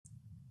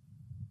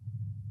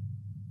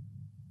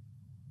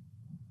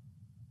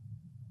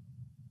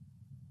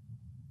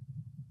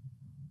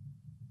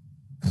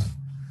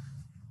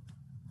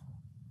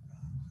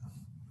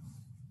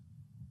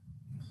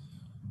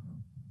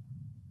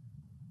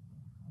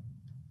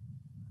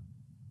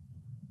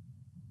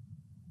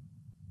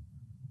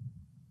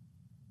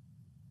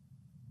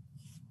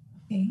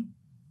Okay.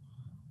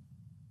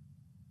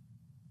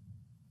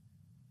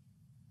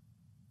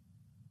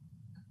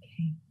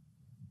 Okay.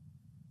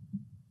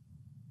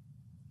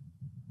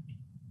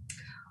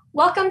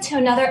 Welcome to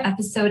another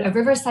episode of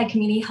Riverside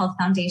Community Health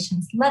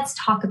Foundation's Let's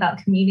Talk About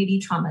Community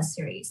Trauma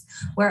series,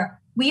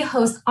 where we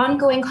host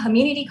ongoing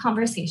community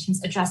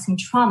conversations addressing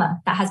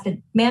trauma that has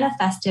been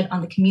manifested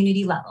on the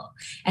community level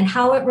and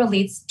how it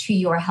relates to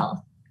your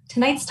health.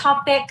 Tonight's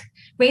topic,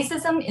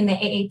 racism in the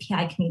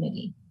AAPI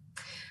community.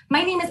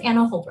 My name is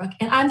Anna Holbrook,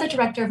 and I'm the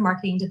Director of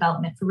Marketing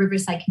Development for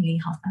Riverside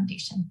Community Health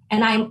Foundation.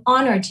 And I'm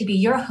honored to be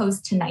your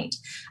host tonight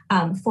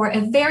for a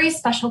very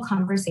special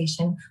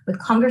conversation with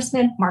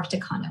Congressman Mark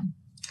Takano.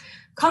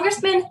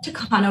 Congressman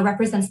Takano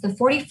represents the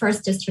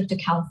 41st District of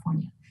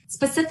California,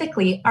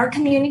 specifically our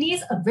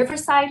communities of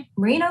Riverside,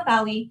 Moreno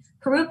Valley,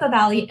 Jurupa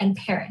Valley, and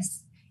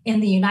Paris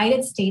in the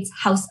United States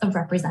House of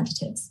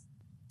Representatives.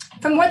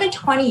 For more than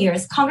 20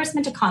 years,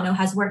 Congressman Takano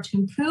has worked to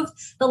improve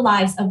the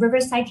lives of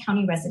Riverside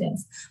County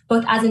residents,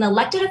 both as an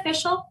elected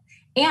official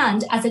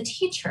and as a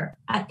teacher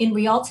in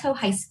Rialto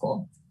High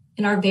School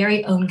in our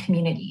very own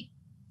community.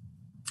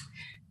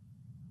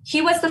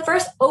 He was the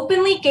first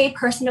openly gay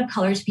person of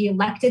color to be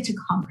elected to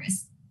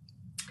Congress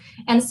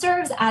and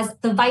serves as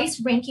the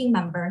vice-ranking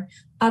member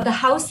of the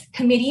House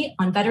Committee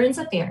on Veterans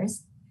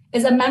Affairs,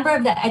 is a member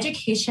of the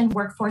Education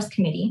Workforce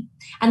Committee,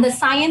 and the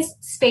Science,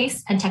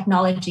 Space, and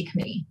Technology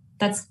Committee.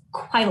 That's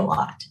quite a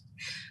lot.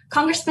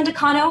 Congressman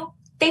Takano,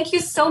 thank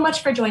you so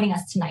much for joining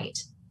us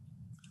tonight.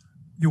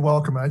 You're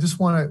welcome. I just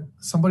want to,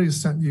 somebody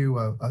sent you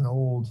an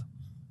old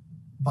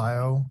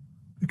bio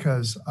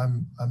because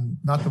I'm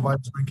not the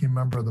vice-ranking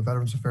member of the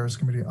Veterans Affairs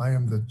Committee. I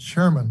am the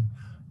chairman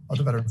of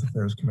the Veterans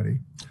Affairs Committee.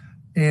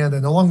 And I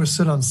no longer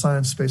sit on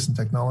Science, Space, and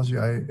Technology.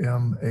 I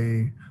am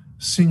a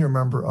senior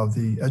member of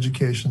the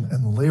Education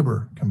and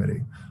Labor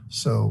Committee.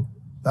 So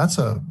that's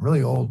a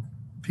really old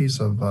piece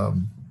of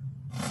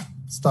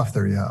stuff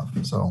there you have.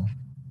 So,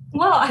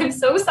 well, I'm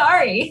so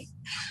sorry.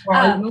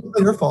 Well, it's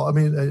your fault. I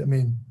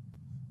mean,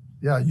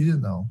 yeah, you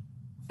didn't know.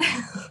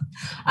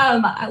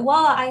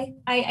 Well,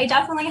 I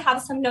definitely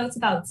have some notes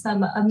about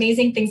some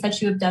amazing things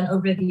that you have done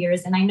over the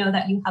years, and I know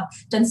that you have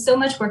done so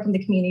much work in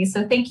the community.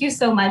 So thank you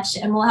so much,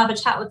 and we'll have a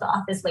chat with the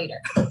office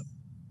later.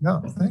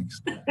 Yeah,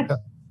 thanks. Yeah.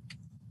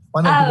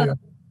 Why not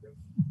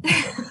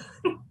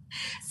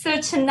So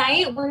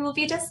tonight we will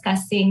be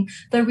discussing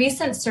the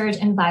recent surge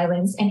in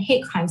violence and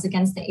hate crimes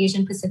against the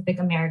Asian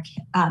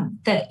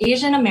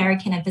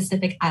American and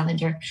Pacific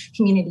Islander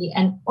community,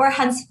 or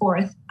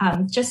henceforth,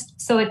 just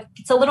so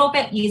it's a little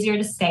bit easier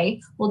to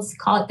say, we'll just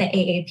call it the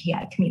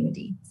AAPI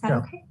community. Is that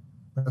okay?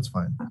 That's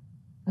fine.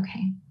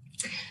 Okay.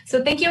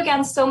 So thank you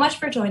again so much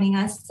for joining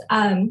us.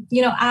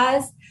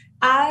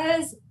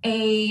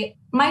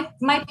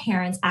 My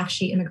parents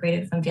actually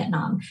immigrated from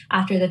Vietnam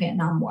after the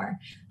Vietnam War,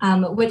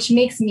 which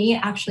makes me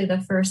actually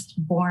the first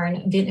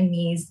born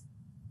Vietnamese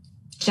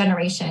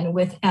generation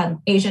with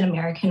Asian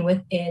American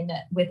within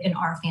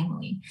our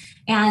family.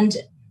 And,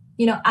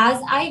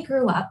 as I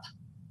grew up,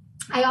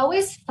 I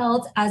always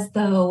felt as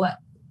though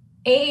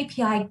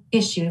AAPI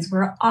issues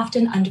were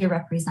often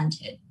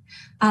underrepresented.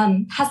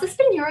 Has this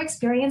been your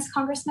experience,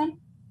 Congressman?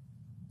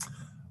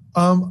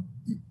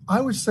 I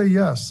would say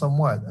yes,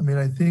 somewhat. I mean,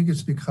 I think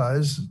it's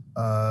because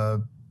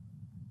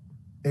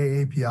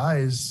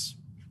AAPIs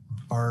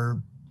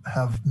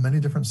have many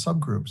different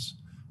subgroups.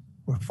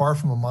 We're far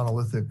from a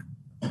monolithic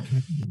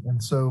community.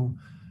 And so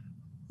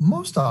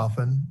most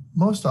often,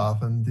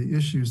 the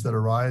issues that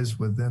arise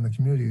within the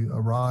community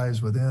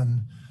arise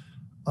within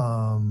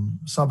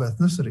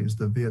sub-ethnicities,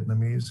 the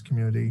Vietnamese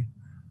community,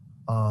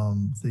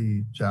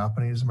 the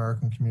Japanese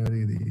American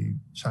community, the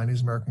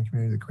Chinese American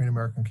community, the Korean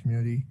American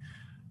community.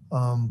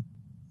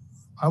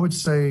 I would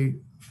say,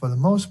 for the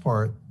most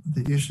part,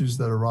 the issues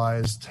that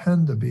arise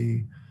tend to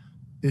be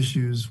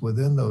issues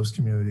within those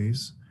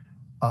communities.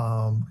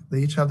 They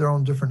each have their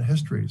own different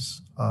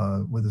histories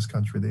with this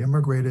country. They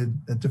immigrated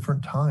at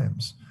different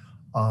times.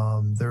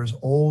 There's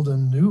old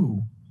and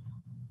new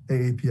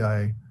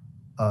AAPI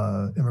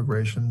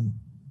immigration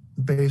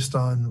based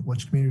on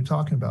which community you're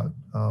talking about.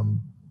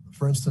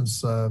 For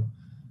instance,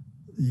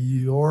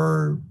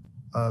 your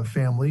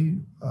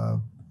family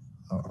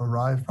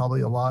arrived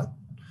probably a lot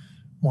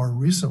more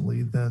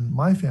recently than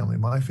my family.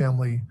 My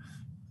family,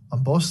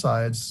 on both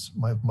sides,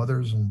 my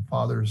mother's and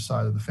father's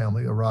side of the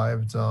family,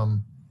 arrived.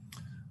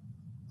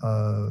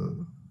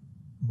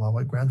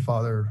 My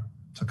grandfather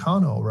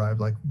Takano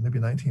arrived like maybe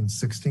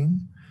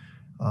 1916.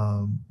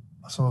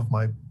 Some of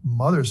my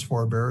mother's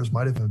forebears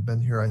might have been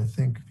here, I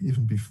think,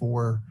 even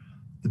before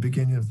the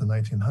beginning of the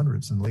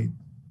 1900s, and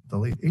the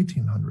late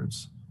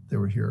 1800s. They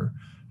were here,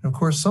 and of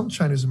course, some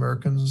Chinese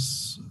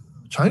Americans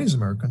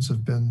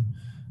have been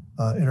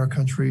in our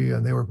country,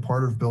 and they were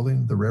part of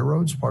building the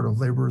railroads, part of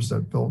laborers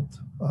that built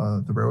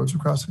the railroads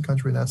across the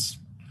country, and that's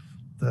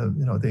the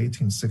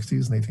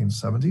 1860s and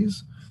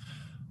 1870s.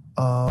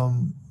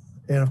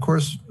 And of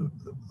course,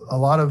 a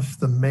lot of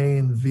the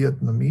main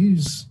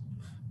Vietnamese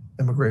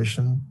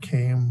immigration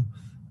came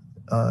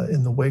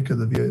in the wake of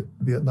the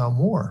Vietnam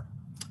War.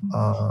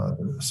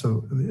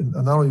 So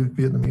not only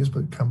Vietnamese,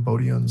 but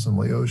Cambodians and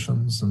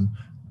Laotians and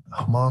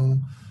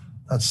Hmong.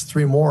 That's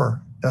three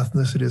more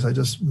ethnicities I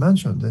just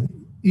mentioned. And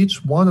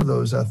each one of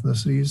those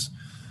ethnicities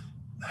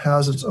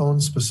has its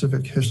own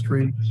specific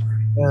history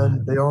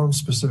and their own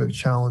specific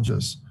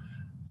challenges.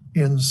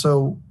 And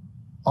so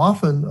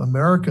often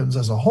Americans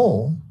as a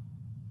whole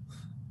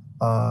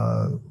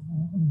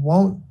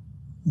won't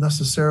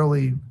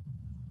necessarily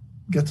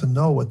get to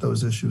know what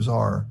those issues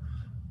are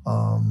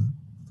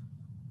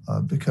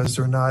because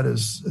they're not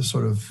as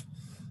sort of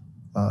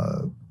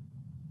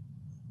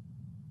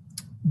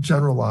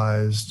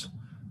generalized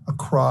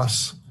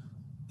across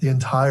the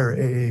entire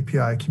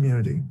AAPI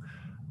community.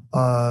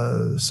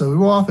 So we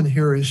will often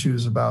hear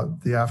issues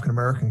about the African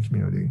American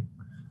community,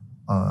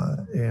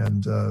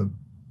 and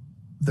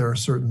there are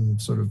certain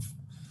sort of,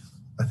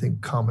 I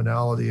think,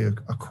 commonality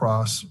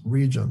across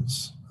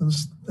regions,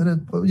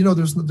 and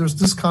there's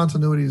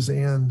discontinuities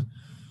and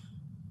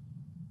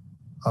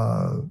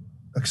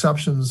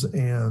exceptions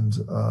and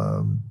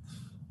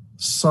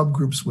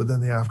subgroups within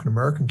the African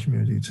American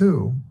community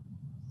too.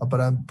 But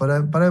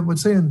I would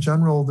say in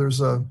general there's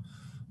a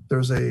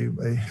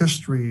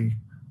history,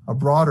 a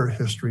broader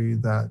history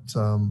that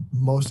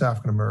most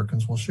African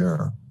Americans will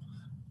share.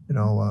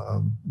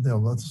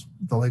 That's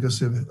the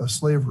legacy of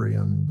slavery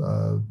and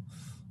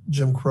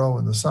Jim Crow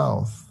in the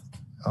South.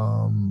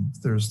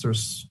 There's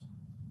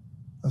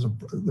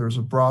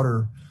a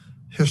broader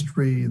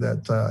history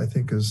that I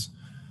think is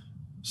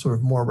sort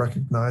of more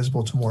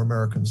recognizable to more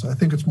Americans. I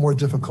think it's more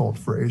difficult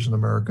for Asian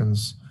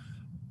Americans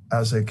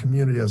as a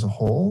community as a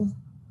whole,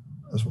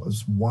 as well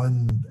as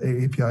one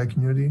AAPI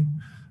community,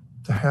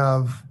 to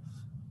have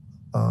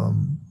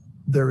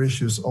their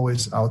issues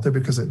always out there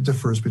because it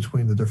differs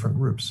between the different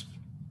groups.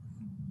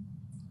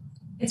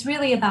 It's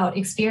really about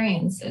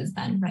experiences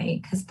then,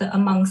 right? Because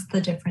amongst the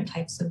different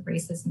types of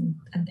racism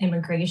and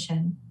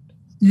immigration.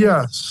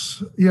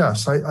 Yes.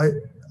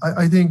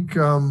 I think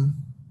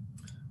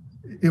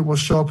it will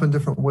show up in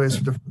different ways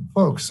for different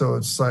folks. So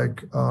it's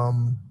like,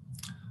 the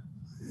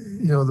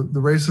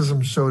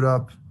racism showed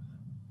up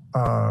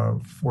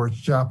for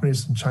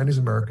Japanese and Chinese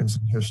Americans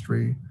in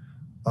history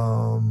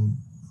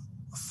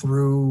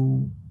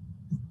through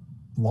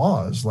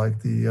laws like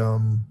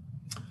the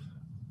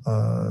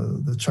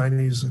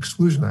Chinese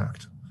Exclusion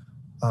Act,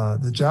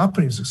 the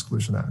Japanese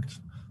Exclusion Act.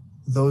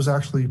 Those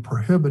actually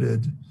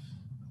prohibited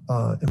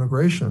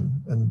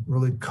immigration and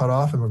really cut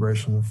off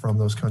immigration from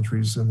those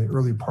countries in the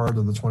early part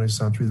of the 20th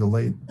century, the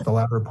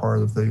latter part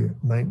of the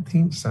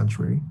 19th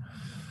century.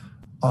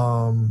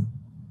 I'm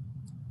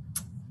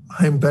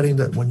betting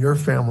that when your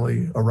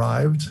family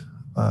arrived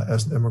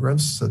as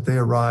immigrants, that they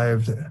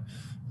arrived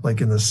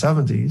like in the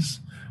 70s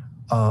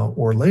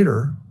or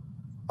later.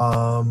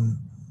 And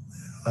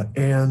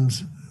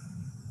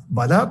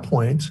by that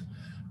point,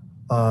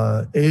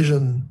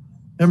 Asian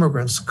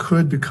immigrants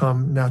could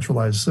become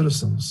naturalized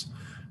citizens.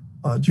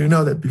 Do you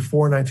know that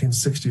before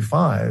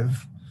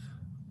 1965,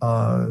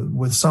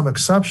 with some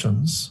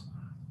exceptions,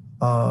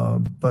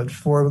 but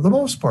for the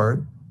most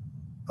part,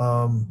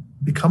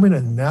 becoming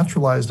a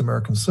naturalized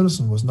American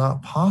citizen was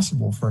not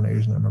possible for an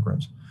Asian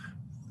immigrant.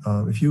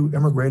 If you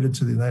immigrated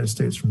to the United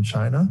States from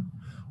China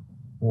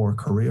or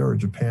Korea or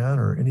Japan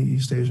or any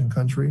East Asian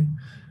country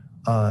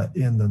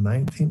in the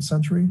 19th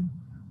century,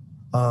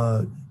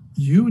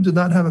 you did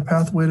not have a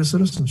pathway to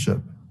citizenship.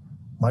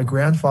 My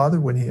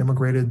grandfather, when he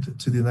immigrated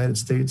to the United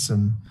States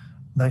in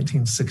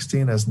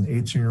 1916 as an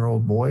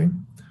 18-year-old boy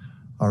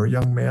or a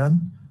young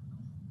man,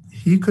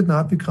 he could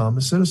not become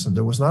a citizen.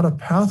 There was not a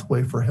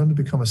pathway for him to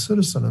become a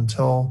citizen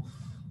until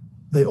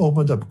they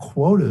opened up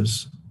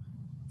quotas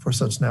for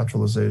such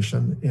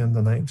naturalization in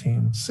the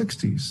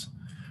 1960s.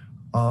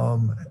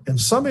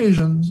 And some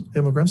Asian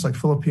immigrants, like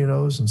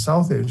Filipinos and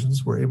South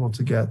Asians, were able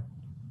to get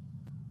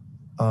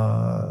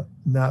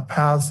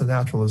paths to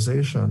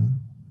naturalization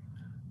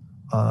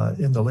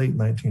in the late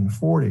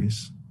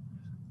 1940s.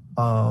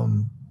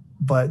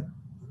 But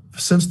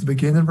since the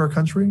beginning of our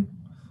country,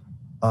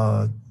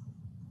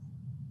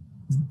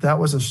 that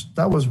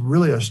was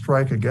really a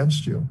strike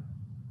against you.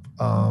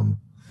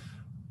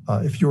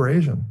 If you were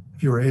Asian,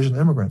 if you were Asian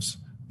immigrants,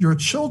 your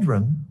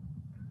children,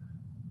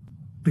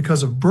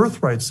 because of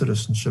birthright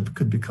citizenship,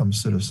 could become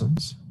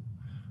citizens.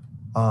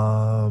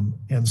 And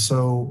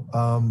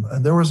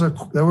there was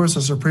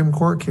a Supreme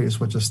Court case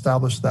which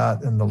established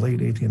that in the late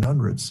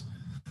 1800s.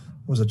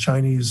 It was a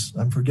Chinese,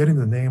 I'm forgetting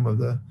the name of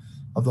the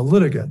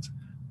litigant,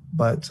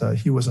 but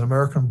he was an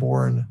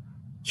American-born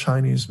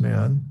Chinese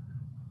man.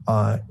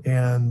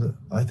 And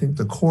I think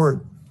the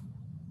court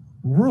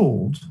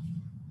ruled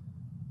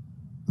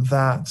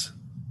that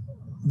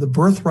the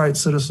birthright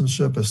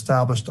citizenship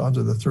established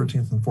under the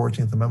 13th and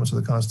 14th Amendments of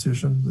the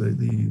Constitution,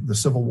 the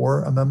Civil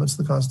War amendments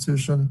to the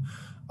Constitution,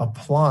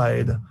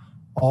 applied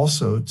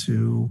also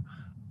to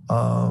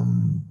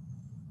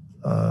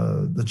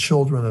the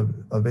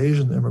children of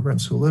Asian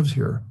immigrants who lived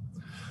here.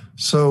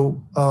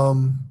 So,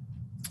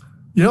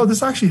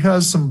 this actually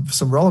has some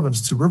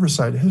relevance to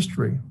Riverside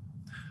history.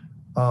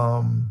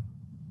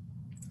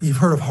 You've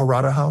heard of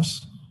Harada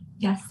House?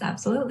 Yes,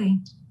 absolutely.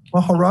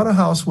 Well, Harada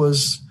House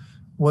was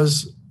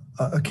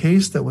a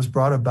case that was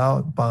brought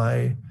about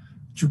by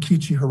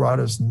Jukichi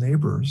Harada's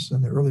neighbors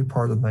in the early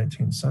part of the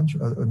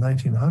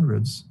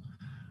 1900s.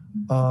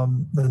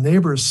 The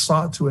neighbors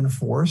sought to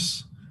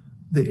enforce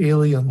the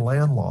alien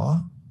land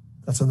law.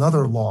 That's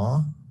another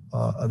law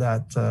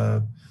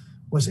that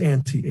was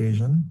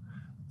anti-Asian.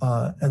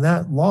 And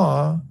that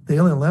law, the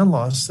alien land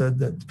law, said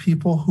that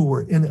people who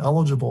were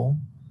ineligible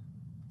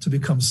to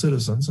become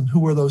citizens, and who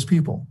were those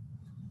people?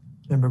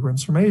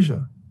 Immigrants from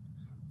Asia.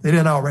 They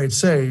didn't outright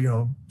say,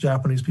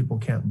 Japanese people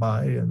can't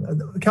buy.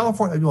 And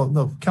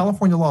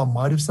California law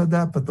might have said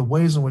that, but the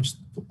ways in which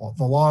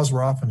the laws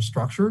were often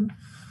structured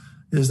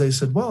is they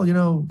said, well,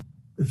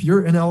 if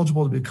you're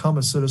ineligible to become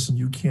a citizen,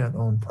 you can't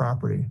own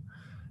property.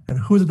 And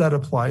who did that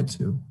apply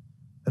to?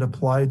 It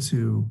applied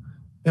to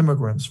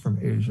immigrants from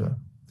Asia.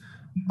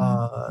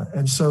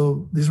 And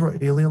so these were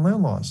alien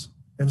land laws.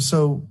 And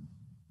so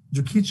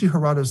Jukichi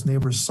Harada's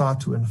neighbors sought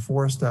to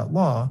enforce that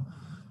law.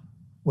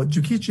 What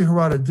Jukichi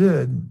Harada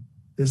did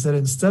is that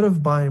instead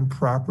of buying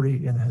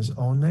property in his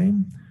own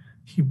name,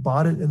 he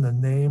bought it in the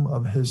name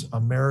of his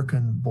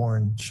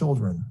American-born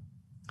children.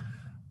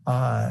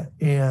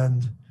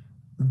 And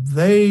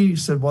they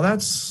said, well,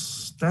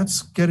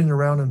 that's getting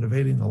around and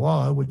evading the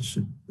law, which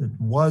it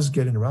was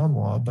getting around the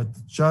law, but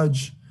the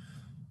judge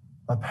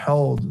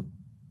upheld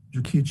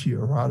Jukichi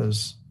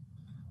Harada's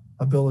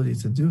ability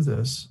to do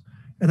this.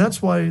 And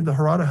that's why the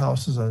Harada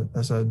House is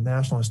a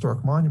National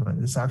Historic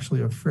Monument. It's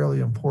actually a fairly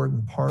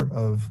important part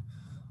of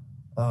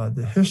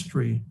the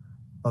history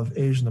of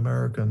Asian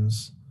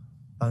Americans,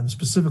 and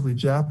specifically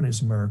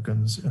Japanese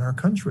Americans in our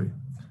country.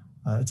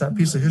 It's that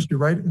piece of history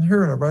right in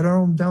here, right our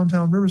own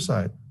downtown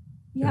Riverside.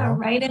 Yeah,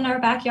 right in our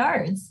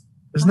backyards.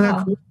 Isn't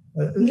that cool?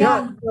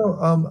 Yeah.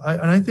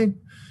 I think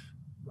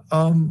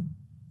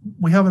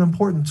we have an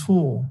important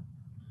tool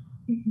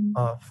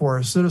for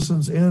our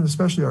citizens and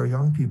especially our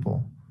young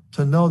people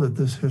to know that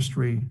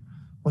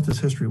what this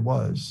history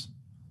was.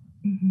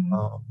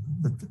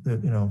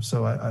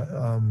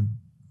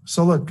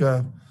 So look,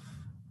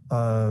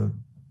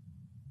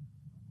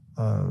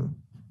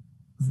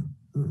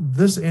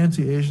 this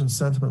anti-Asian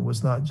sentiment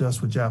was not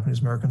just with Japanese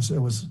Americans.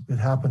 It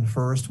happened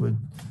first with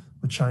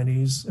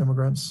Chinese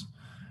immigrants,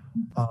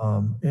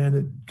 and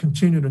it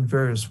continued in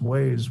various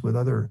ways with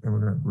other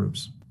immigrant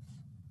groups.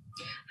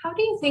 How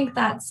do you think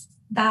that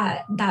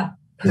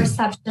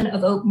perception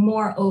of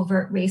more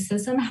overt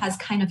racism has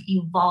kind of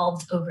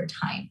evolved over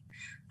time?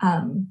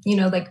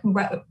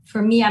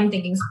 For me, I'm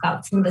thinking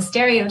about some of the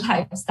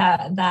stereotypes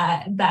that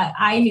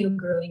I knew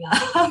growing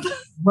up.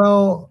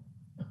 Well,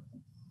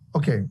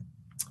 okay.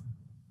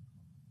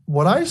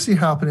 What I see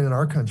happening in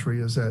our country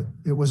is that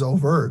it was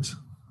overt,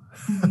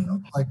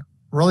 like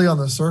really on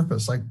the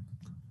surface, like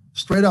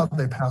straight out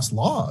they passed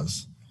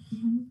laws.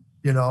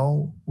 We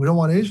don't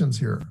want Asians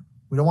here.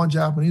 We don't want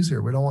Japanese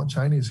here. We don't want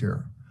Chinese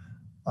here.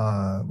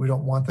 We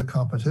don't want the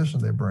competition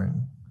they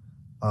bring.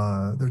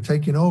 They're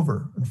taking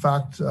over. In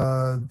fact,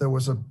 there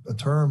was a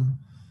term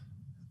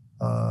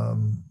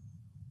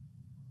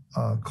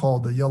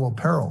called the Yellow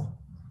Peril.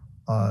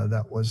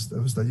 It was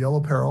the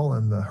Yellow Peril,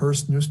 and the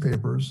Hearst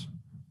newspapers,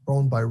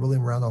 owned by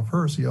William Randolph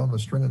Hearst. He owned a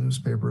string of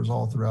newspapers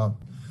all throughout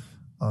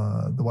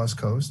the West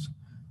Coast,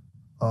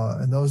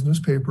 and those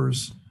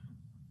newspapers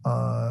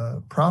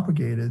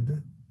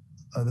propagated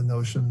the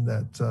notion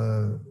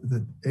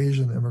that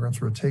Asian immigrants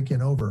were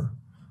taking over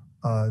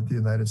the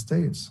United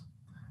States.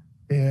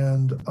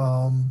 And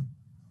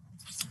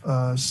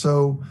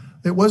so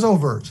it was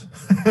overt.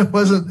 It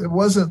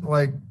wasn't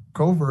like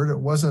covert. It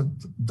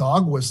wasn't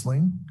dog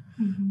whistling.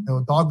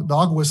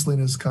 Dog whistling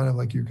is kind of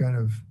like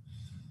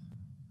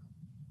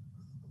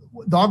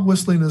dog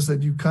whistling is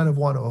that you kind of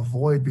want to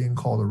avoid being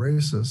called a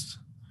racist,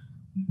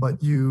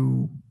 but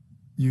you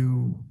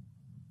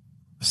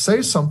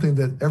say something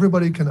that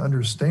everybody can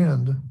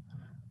understand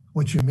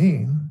what you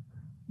mean.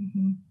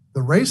 The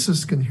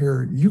racist can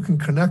hear, you can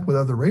connect with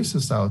other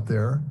racists out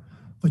there,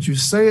 but you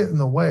say it in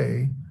a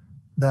way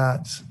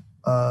that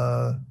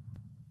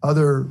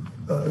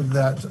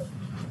that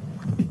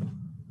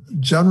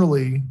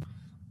generally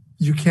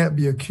you can't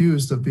be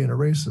accused of being a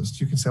racist.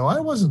 You can say, "Oh, I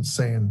wasn't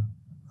saying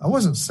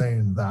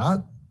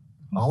that.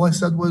 All I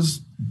said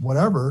was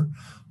whatever."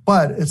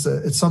 But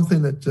it's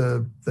something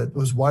that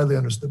was widely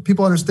understood.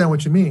 People understand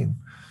what you mean.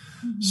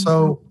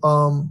 So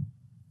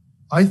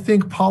I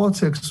think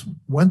politics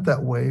went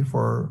that way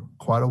for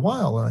quite a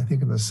while. And I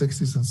think in the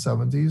 60s and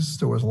 70s,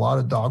 there was a lot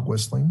of dog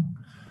whistling.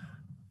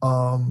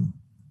 I've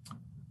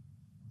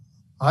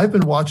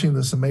been watching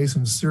this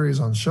amazing series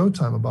on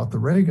Showtime about the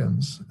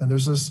Reagans. And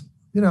there's this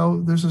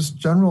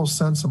general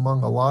sense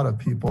among a lot of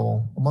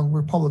people, among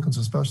Republicans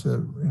especially, that,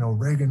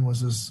 Reagan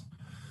was this,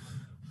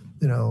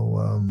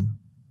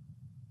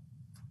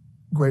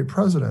 great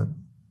president.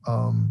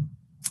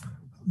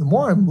 The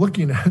more I'm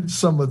looking at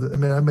some of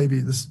maybe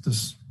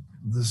this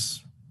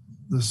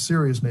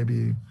series may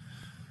be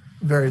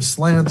very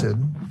slanted,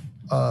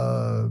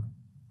 but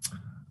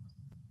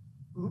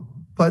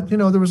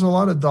there was a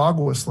lot of dog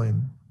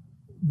whistling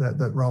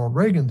that Ronald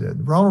Reagan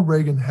did. Ronald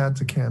Reagan had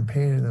to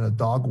campaign in a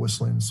dog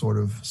whistling sort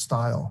of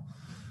style.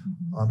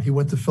 He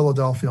went to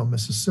Philadelphia,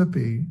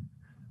 Mississippi,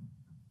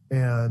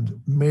 and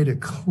made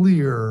it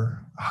clear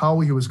how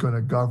he was going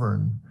to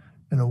govern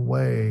in a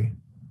way.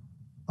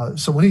 I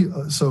can't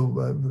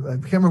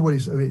remember what he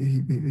said.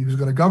 He was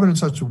going to govern in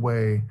such a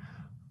way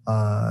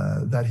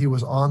that he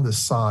was on the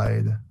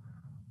side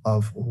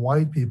of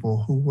white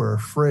people who were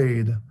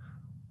afraid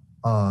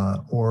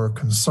or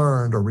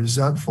concerned or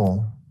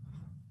resentful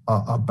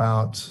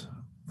about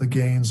the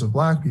gains of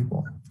black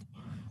people.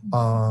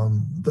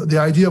 The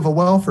idea of a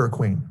welfare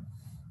queen.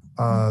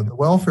 The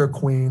welfare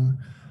queen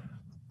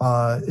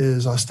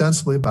is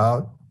ostensibly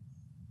about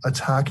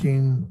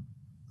attacking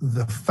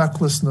the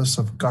fecklessness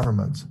of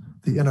government,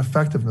 the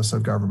ineffectiveness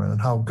of government,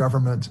 and how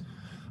government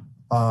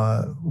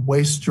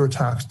wastes your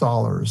tax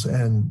dollars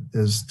and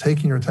is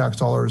taking your tax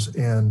dollars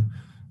and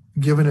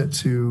giving it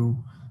to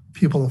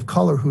people of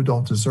color who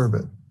don't deserve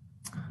it.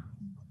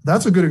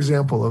 That's a good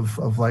example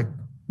of like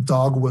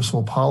dog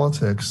whistle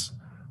politics,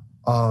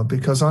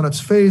 because on its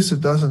face,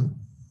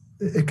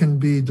 it can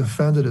be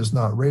defended as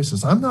not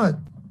racist. I'm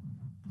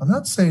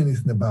not saying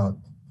anything about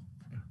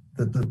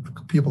that the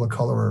people of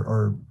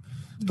color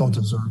don't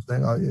deserve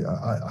things.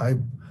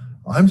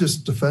 I'm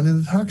just defending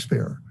the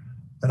taxpayer,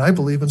 and I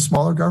believe in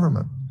smaller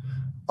government.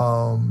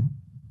 I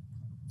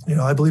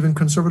believe in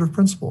conservative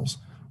principles,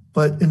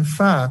 but in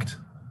fact,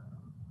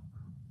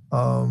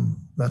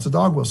 that's a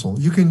dog whistle.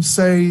 You can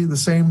say the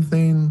same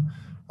thing.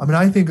 I mean,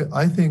 I think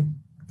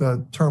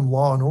the term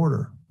law and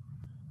order,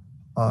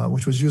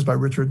 which was used by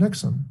Richard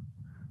Nixon,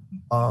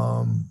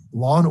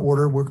 law and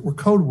order were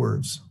code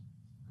words.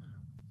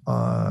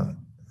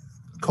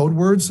 Code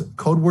words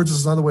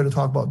is another way to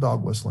talk about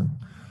dog whistling.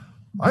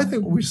 I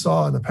think what we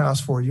saw in the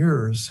past 4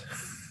 years,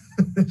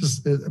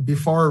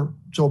 before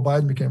Joe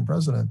Biden became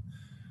president,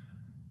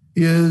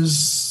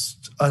 is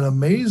an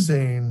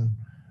amazing,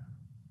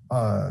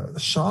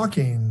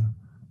 shocking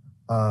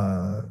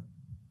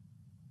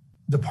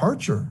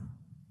departure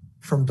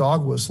from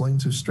dog whistling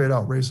to straight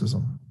out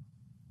racism.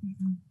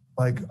 Mm-hmm.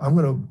 Like, I'm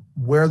going to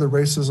wear the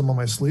racism on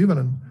my sleeve,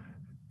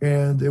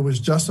 and it was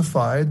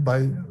justified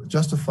by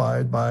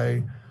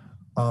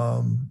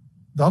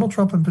Donald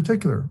Trump in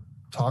particular.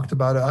 Talked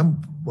about it.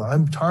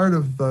 I'm tired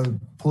of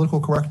political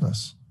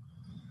correctness.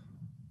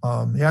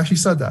 He actually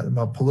said that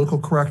about political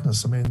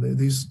correctness. I mean,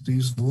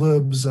 these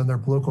libs and their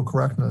political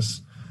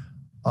correctness.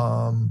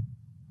 And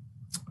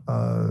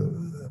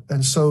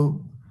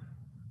so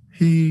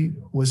he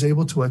was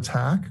able to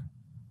attack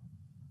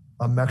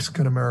a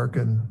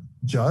Mexican-American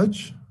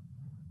judge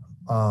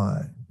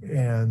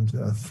and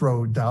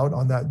throw doubt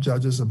on that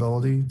judge's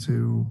ability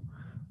to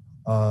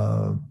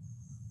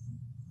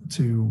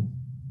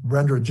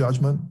render a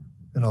judgment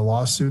in a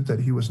lawsuit that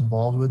he was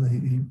involved with.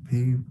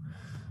 He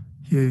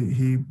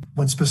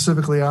went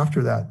specifically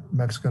after that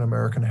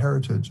Mexican-American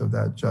heritage of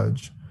that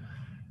judge.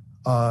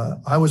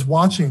 I was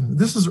watching,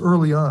 this is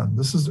early on in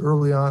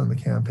the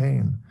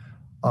campaign.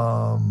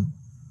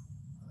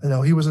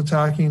 He was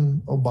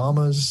attacking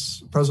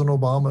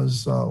President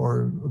Obama's,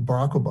 or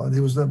Barack Obama,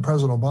 he was then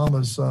President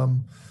Obama's,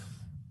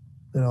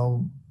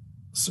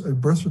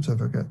 birth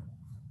certificate.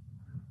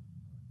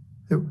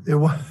 It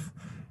was,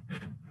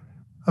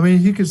 I mean,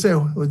 he could say,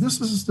 well, this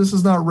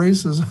is not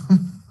racism.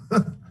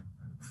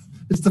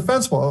 It's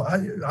defensible.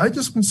 I'm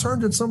just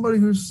concerned that somebody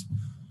who's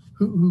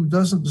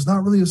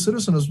not really a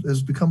citizen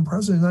has become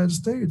president of the United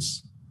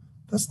States.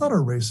 That's not a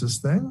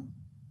racist thing.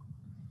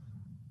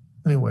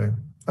 Anyway,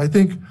 I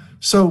think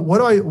so. What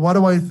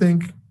do I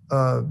think?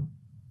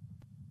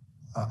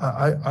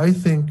 I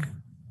think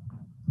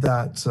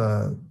that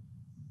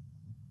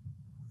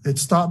it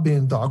stopped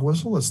being dog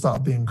whistle. It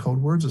stopped being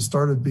code words. It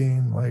started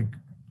being like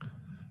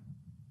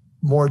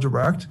more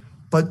direct.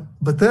 But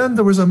then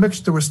there was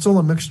still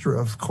a mixture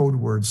of code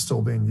words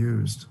still being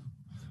used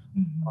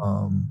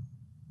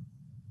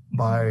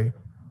by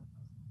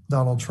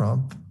Donald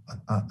Trump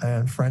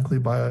and frankly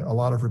by a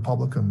lot of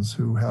Republicans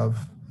who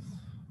have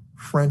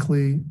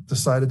frankly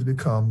decided to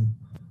become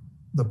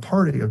the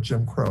party of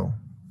Jim Crow,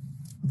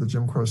 the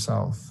Jim Crow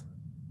South.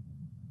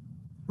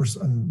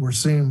 We're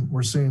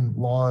seeing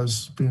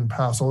laws being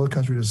passed all over the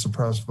country to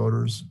suppress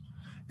voters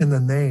in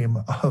the name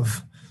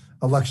of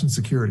election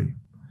security.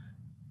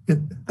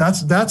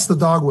 That's the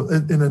dog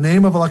in the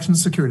name of election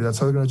security. That's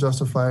how they're going to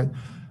justify it.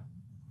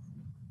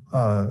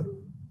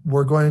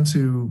 We're going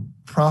to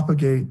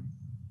propagate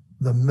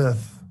the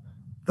myth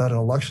that an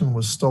election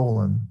was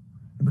stolen,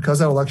 and because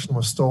that election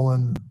was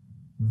stolen,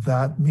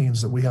 that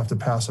means that we have to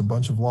pass a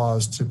bunch of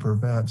laws to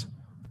prevent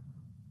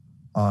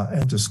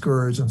and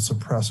discourage and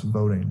suppress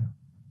voting.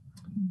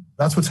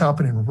 That's what's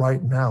happening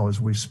right now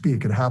as we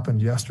speak. It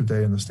happened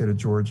yesterday in the state of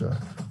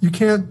Georgia.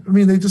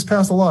 They just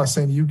passed a law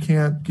saying you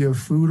can't give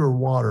food or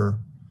water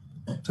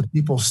to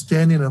people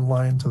standing in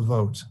line to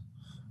vote.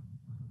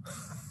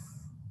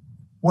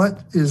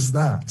 What is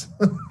that?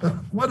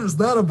 What is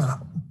that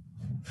about?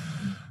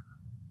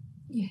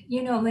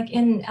 Like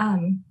in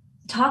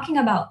talking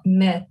about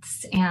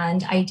myths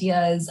and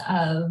ideas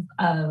of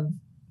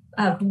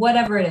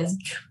whatever it is,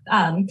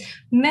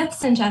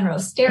 myths in general,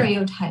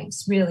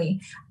 stereotypes,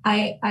 really.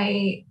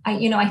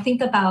 I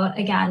think about,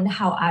 again,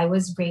 how I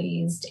was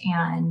raised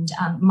and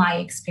my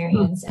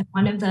experience. And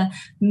one of the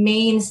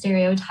main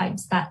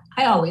stereotypes that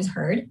I always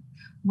heard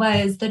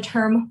was the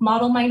term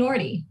model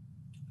minority.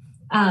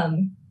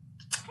 So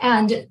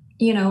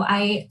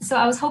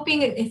I was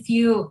hoping if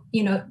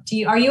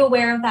are you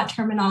aware of that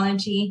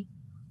terminology?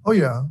 Oh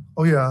yeah.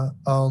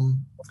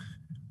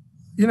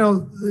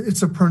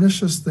 It's a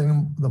pernicious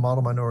thing, the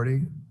model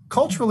minority.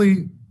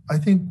 Culturally, I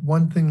think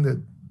one thing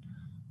that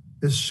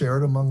is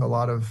shared among a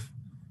lot of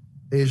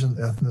Asian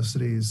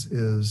ethnicities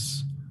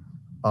is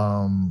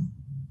a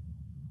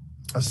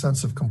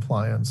sense of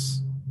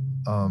compliance,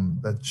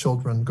 that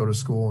children go to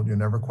school and you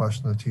never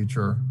question the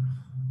teacher.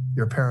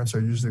 Your parents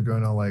are usually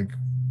going to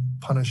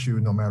punish you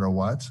no matter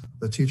what.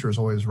 The teacher is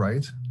always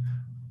right.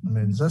 I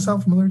mean, does that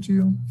sound familiar to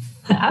you?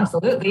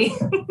 Absolutely.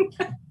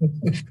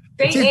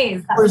 Straight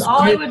A's. That was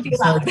all I would be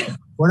allowed.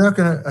 We're not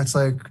going to, it's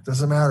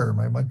doesn't matter.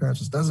 My parents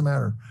just, doesn't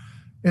matter.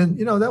 And,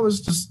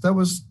 that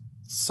was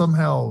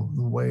somehow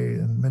the way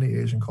in many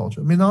Asian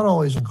cultures. I mean, not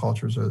all Asian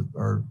cultures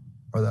are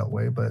that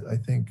way, but I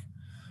think,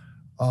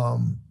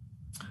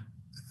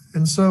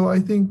 and so I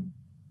think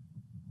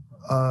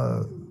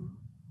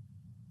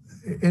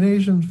in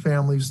Asian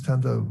families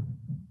tend to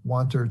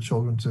want their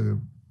children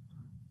to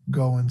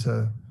go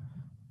into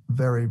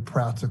very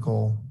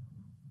practical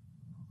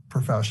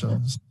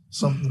professions,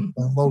 some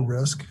low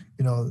risk,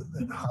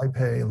 high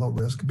pay, low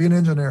risk. Be an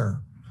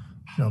engineer,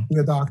 be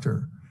a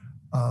doctor,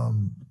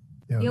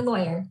 be a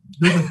lawyer.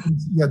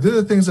 Do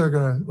the things that are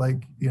going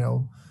to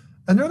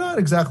and they're not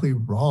exactly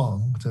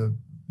wrong to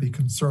be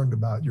concerned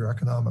about your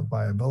economic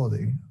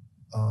viability,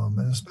 and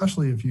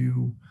especially if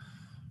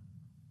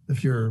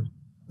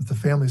the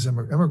family's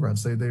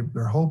immigrants,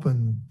 they're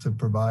hoping to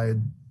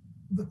provide.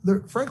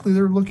 Frankly,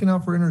 they're looking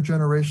out for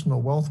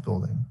intergenerational wealth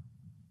building.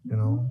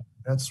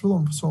 That's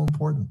really so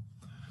important.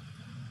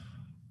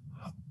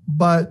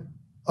 But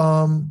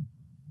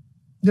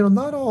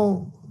not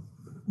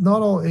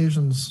all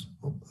Asians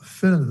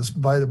fit into this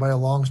by a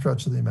long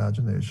stretch of the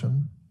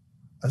imagination.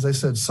 As I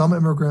said, some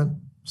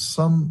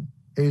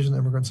Asian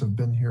immigrants have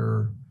been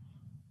here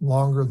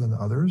longer than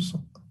others,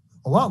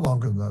 a lot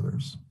longer than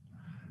others,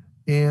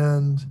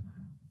 and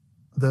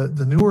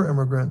the newer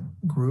immigrant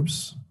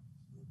groups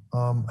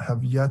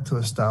have yet to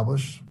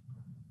establish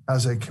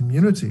as a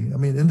community. I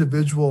mean,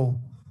 individual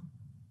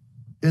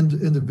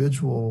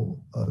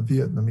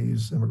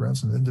Vietnamese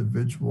immigrants and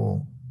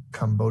individual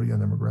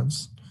Cambodian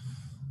immigrants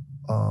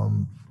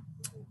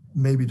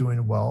may be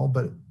doing well,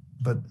 but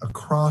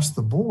across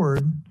the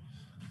board,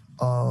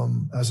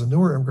 as a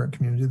newer immigrant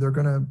community, they're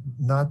going to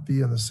not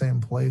be in the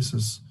same place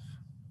as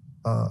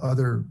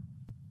other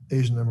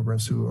Asian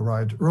immigrants who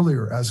arrived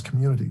earlier as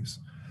communities.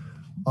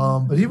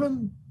 But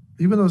even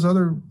those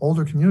other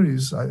older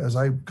communities, as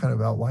I kind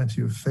of outlined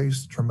to you,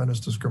 face tremendous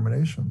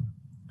discrimination.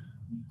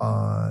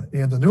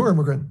 And the newer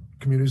immigrant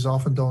communities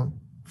often don't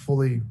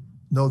fully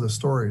know the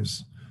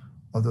stories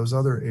of those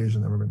other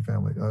Asian immigrant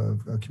family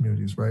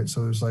communities, right?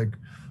 So there's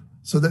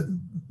that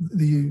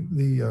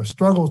the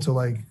struggle to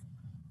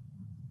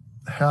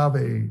have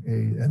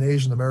an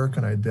Asian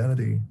American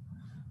identity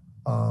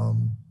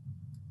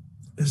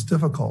is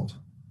difficult.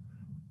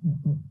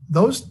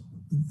 Those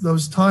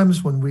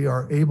times when we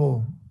are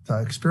able to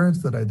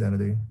experience that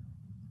identity,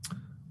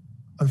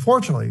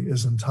 unfortunately,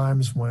 is in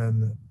times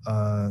when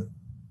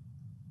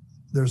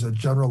there's a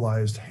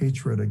generalized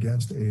hatred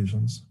against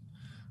Asians.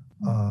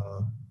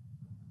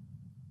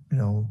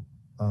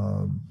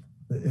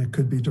 It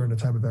could be during a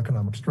time of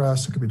economic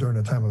stress. It could be during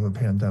a time of a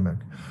pandemic.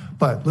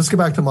 But let's get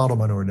back to model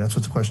minority. That's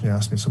what the question you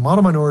asked me. So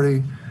model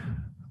minority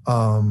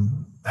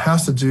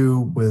has to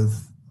do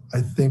with,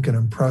 I think, an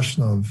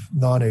impression of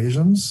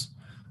non-Asians,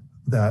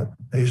 that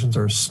Asians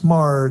are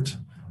smart,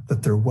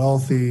 that they're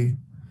wealthy,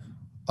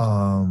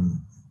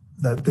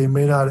 that they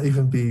may not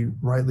even be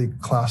rightly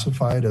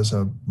classified as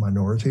a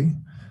minority,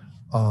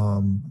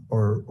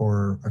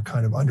 or a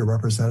kind of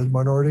underrepresented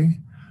minority.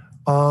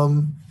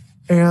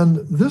 And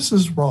this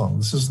is wrong.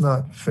 This is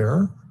not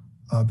fair,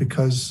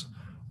 because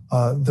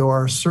there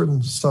are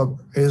certain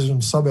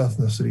Asian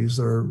sub-ethnicities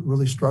that are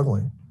really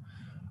struggling.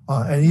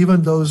 And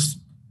even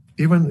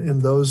in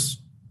those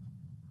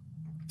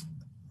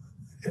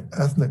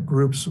ethnic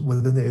groups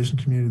within the Asian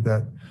community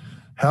that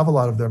have a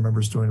lot of their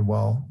members doing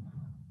well,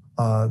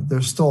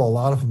 there's still a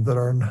lot of them that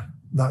are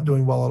not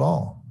doing well at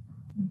all,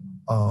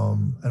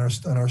 and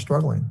are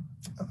struggling.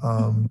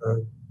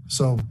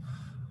 So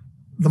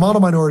the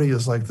model minority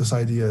is this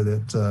idea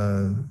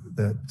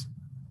that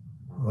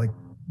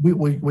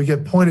we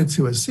get pointed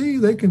to as, see,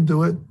 they can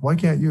do it, why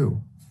can't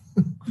you?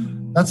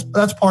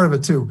 That's part of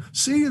it too.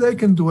 See, they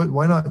can do it,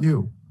 why not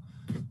you?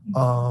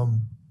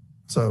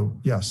 So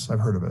yes, I've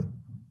heard of it.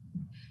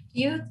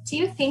 Do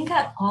you think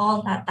at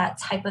all that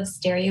type of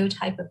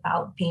stereotype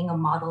about being a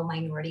model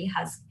minority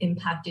has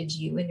impacted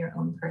you in your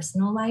own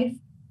personal life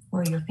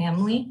or your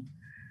family?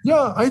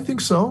 Yeah, I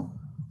think so.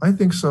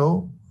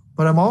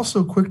 But I'm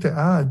also quick to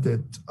add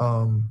that,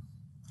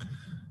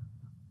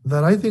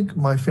 that I think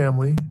my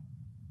family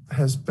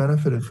has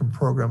benefited from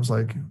programs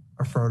like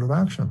affirmative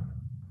action,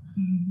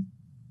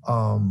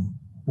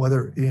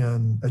 whether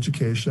in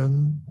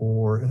education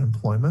or in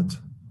employment.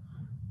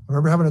 I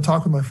remember having a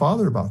talk with my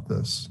father about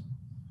this,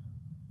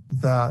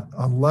 that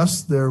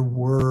unless there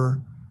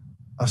were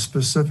a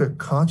specific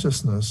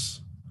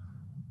consciousness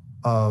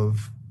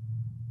of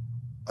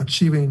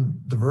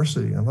achieving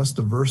diversity, unless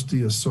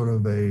diversity is sort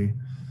of a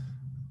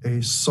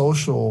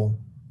social,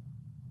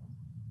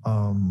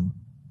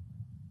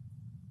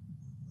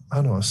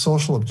 a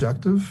social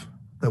objective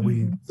that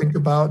we think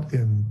about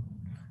in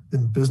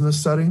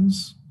business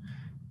settings,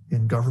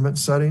 in government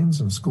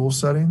settings, in school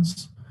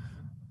settings,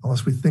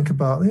 unless we think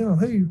about,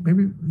 hey,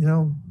 maybe,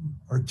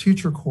 our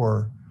teacher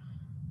corps,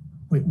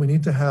 we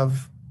need to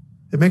have,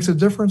 it makes a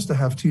difference to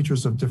have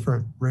teachers of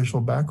different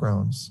racial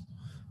backgrounds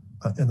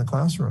in the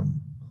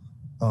classroom.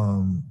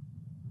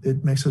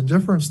 It makes a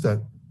difference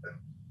that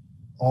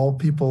all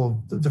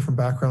people of different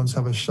backgrounds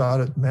have a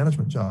shot at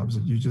management jobs.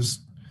 That you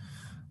just,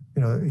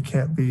 it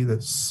can't be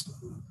that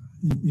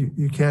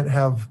you can't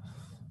have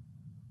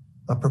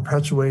a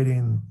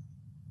perpetuating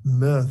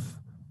myth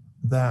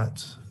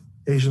that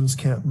Asians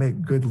can't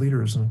make good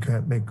leaders and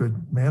can't make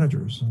good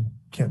managers and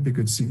can't be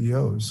good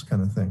CEOs,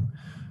 kind of thing.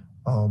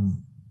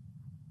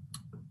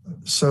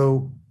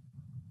 So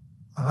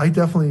I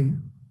definitely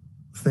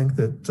think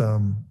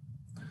that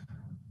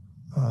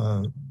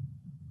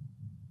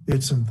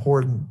it's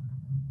important.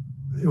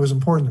 It was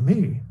important to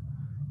me,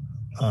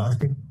 I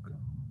think,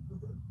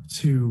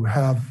 to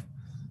have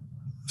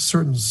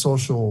certain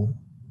social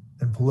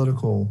and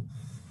political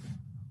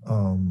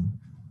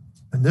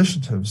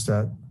initiatives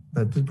that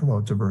did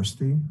promote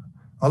diversity.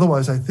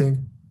 Otherwise, I think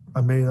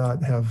I may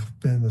not have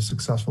been as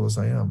successful as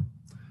I am.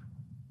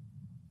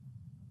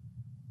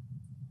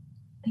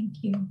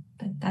 Thank you.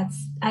 But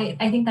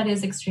I think that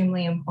is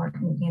extremely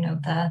important.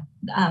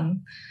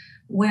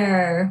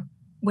 Where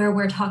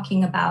we're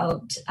talking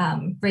about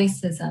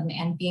racism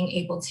and being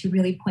able to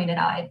really point it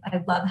out.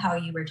 I love how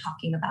you were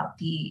talking about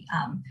the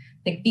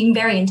being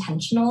very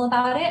intentional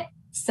about it.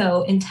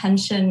 So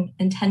intention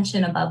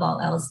above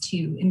all else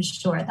to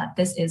ensure that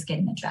this is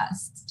getting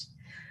addressed.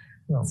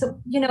 Yeah. So,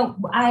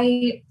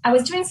 I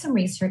was doing some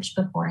research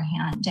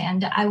beforehand,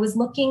 and I was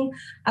looking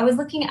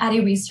at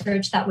a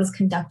research that was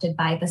conducted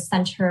by the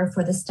Center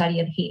for the Study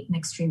of Hate and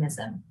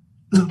Extremism.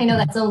 I know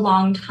that's a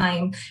long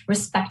time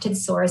respected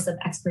source of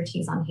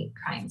expertise on hate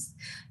crimes.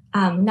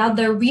 Now,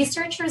 the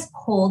researchers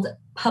pulled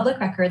public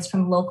records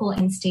from local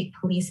and state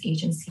police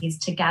agencies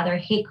to gather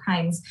hate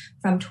crimes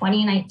from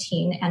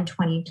 2019 and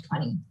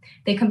 2020.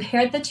 They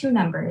compared the two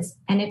numbers,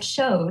 and it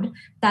showed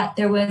that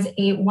there was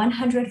a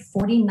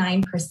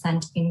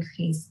 149%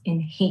 increase in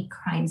hate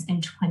crimes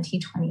in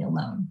 2020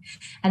 alone.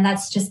 And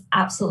that's just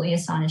absolutely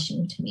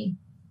astonishing to me.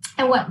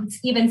 And what's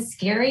even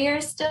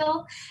scarier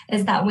still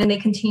is that when they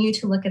continue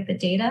to look at the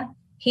data,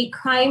 hate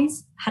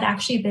crimes had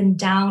actually been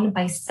down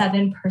by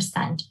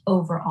 7%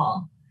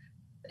 overall.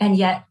 And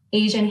yet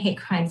Asian hate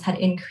crimes had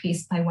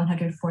increased by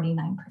 149%.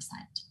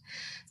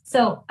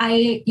 So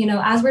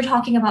as we're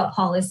talking about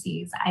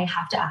policies, I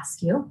have to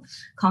ask you,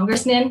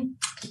 Congressman,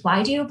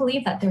 why do you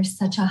believe that there's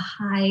such a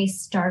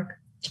stark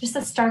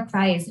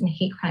rise in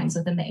hate crimes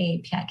within the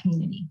AAPI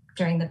community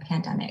during the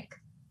pandemic?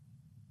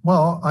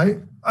 Well,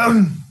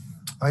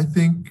 I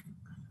think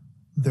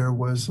there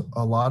was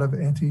a lot of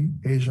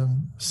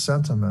anti-Asian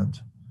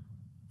sentiment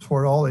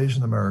toward all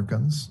Asian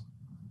Americans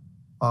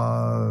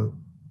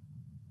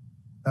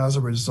as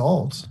a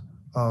result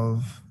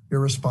of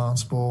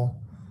irresponsible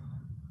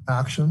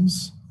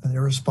actions and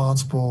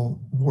irresponsible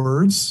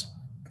words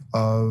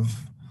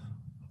of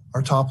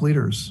our top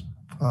leaders,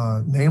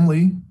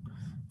 namely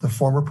the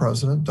former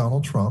president,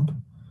 Donald Trump,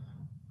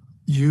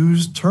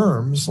 used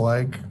terms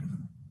like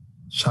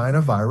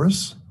China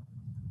virus,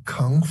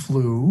 Kung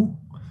flu.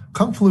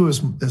 Kung flu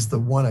is the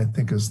one I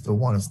think is the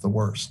one that's the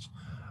worst.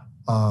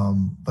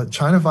 But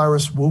China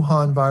virus,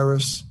 Wuhan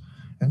virus,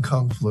 and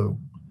Kung flu.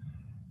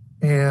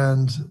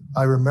 And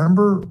I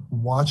remember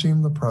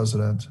watching the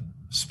president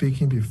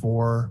speaking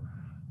before,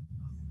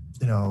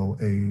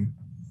 a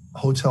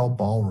hotel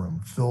ballroom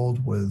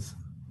filled with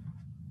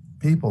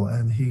people,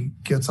 and he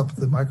gets up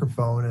to the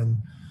microphone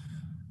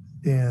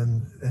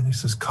and he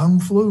says, Kung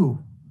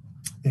flu.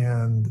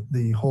 And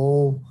the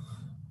whole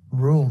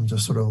room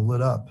just sort of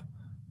lit up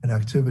in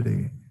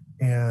activity.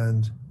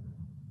 And,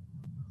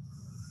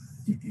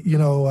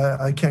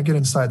 I can't get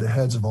inside the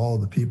heads of all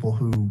of the people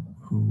who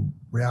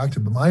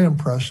reacted, but my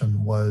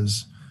impression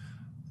was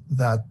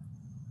that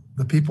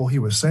the people he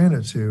was saying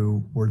it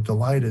to were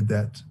delighted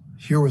that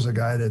here was a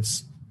guy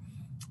that's,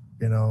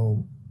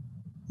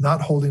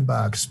 not holding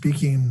back,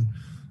 speaking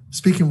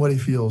what he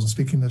feels and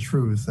speaking the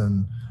truth.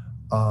 And,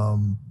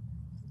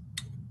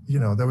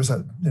 there was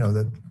that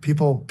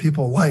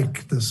people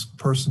like this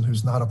person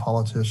who's not a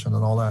politician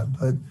and all that.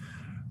 But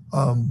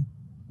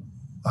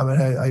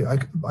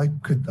I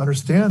could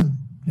understand,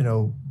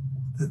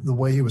 the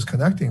way he was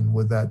connecting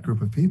with that group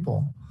of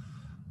people.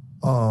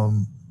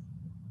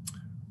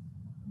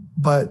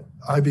 But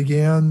I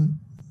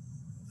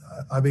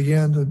I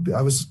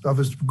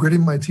was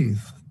gritting my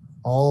teeth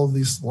all of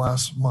these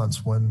last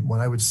months when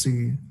I would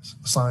see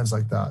signs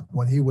like that,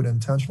 when he would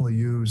intentionally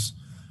use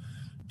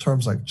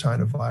terms like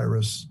China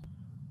virus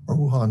or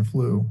Wuhan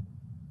flu.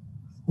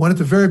 When at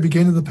the very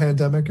beginning of the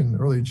pandemic in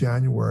early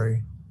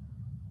January,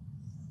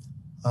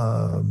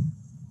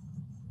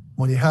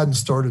 when he hadn't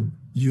started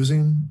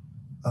using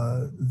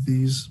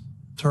these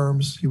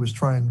terms, he was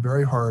trying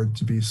very hard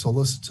to be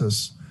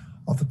solicitous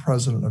of the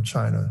president of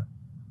China,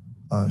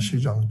 Xi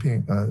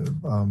Jinping,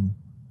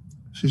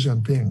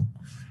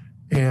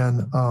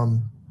 and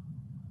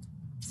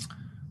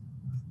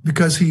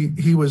because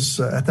he was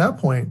at that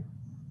point,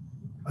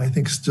 I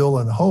think, still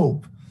in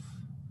hope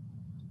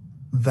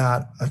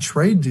that a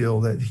trade deal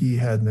that he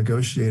had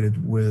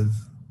negotiated with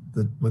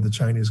the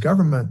Chinese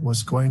government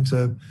was going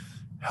to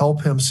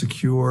help him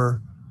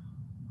secure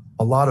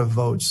a lot of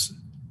votes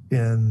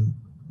in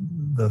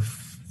the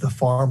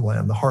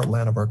farmland, the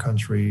heartland of our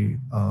country,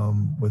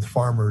 with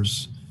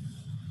farmers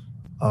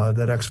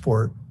that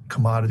export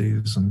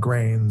commodities and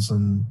grains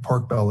and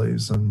pork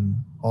bellies and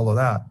all of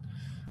that.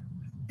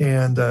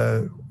 And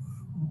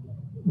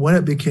when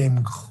it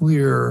became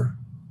clear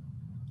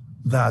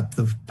that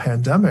the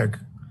pandemic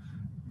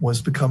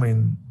was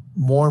becoming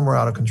more and more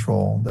out of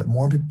control, that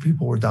more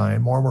people were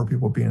dying, more and more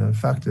people being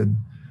infected,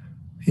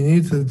 he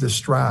needed to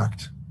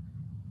distract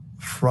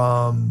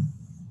from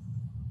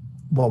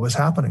what was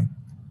happening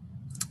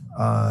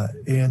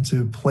and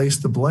to place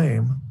the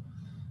blame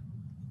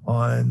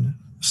on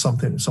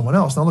someone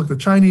else. Now, look, the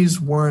Chinese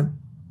weren't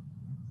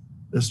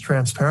as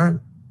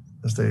transparent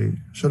as they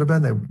should have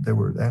been. They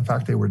were, in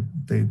fact, they were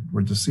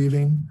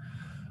deceiving,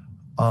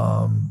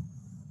 and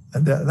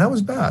that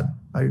was bad.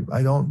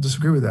 I don't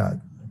disagree with that.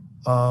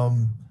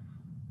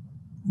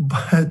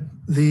 But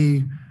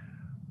the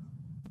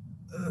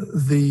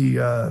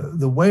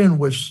way in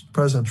which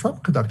President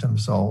Trump conducted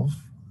himself,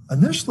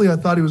 initially I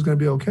thought he was going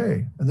to be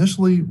okay.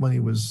 Initially, when he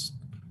was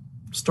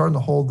starting to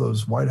hold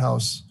those White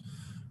House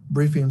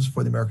briefings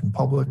for the American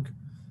public,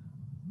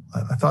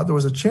 I thought there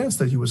was a chance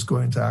that he was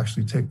going to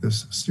actually take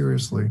this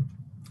seriously.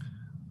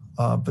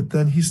 But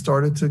then he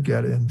started to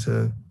get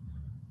into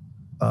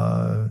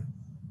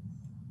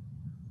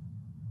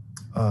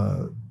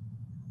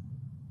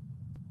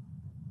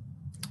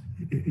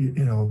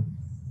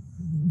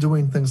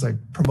doing things like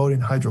promoting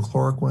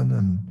hydrochloroquine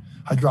and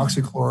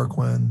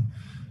hydroxychloroquine,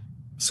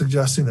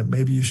 suggesting that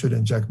maybe you should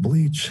inject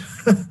bleach,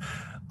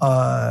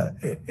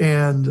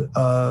 and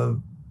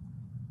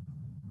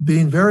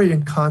being very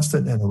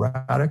inconstant and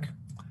erratic.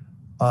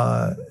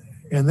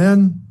 And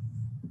then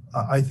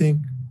I think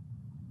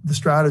the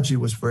strategy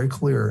was very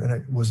clear, and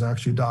it was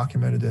actually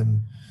documented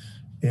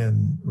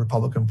in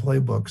Republican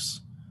playbooks.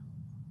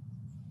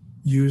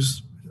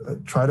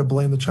 Try to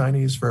blame the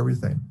Chinese for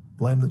everything.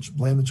 Blame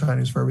the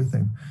Chinese for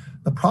everything.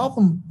 The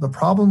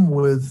problem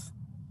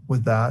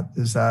with that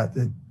is that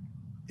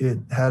it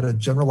had a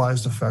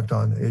generalized effect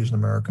on Asian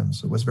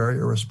Americans. It was very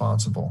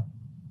irresponsible,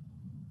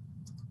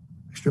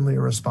 extremely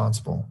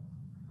irresponsible.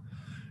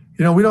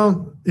 I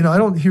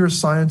don't hear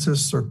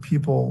scientists or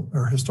people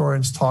or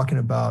historians talking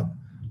about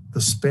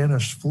the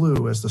Spanish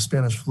flu as the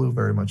Spanish flu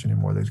very much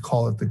anymore. They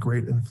call it the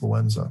Great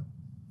Influenza.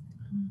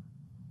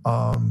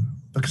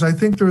 Because I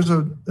think there's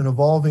an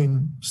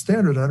evolving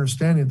standard and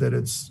understanding that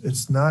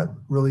it's not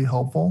really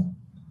helpful.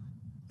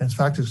 In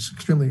fact, it's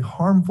extremely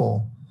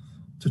harmful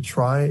to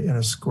try and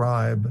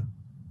ascribe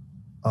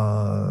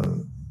a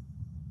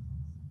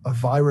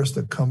virus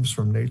that comes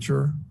from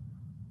nature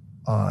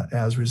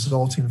as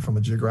resulting from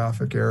a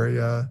geographic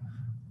area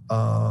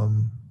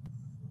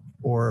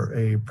or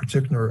a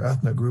particular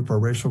ethnic group or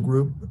racial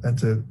group, and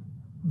to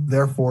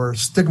therefore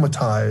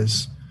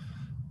stigmatize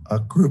a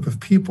group of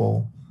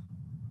people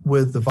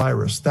with the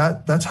virus.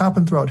 That's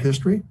happened throughout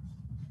history.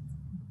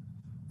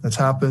 That's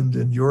happened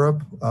in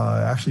Europe,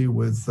 actually,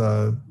 with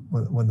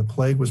when the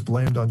plague was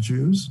blamed on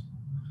Jews.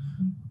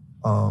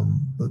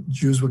 The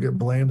Jews would get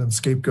blamed and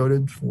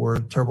scapegoated for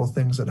terrible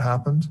things that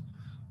happened,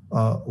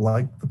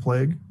 like the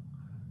plague,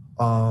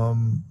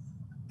 and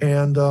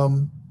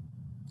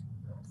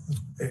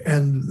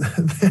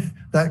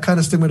that kind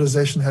of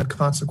stigmatization had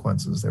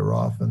consequences. They were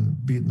often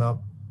beaten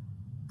up,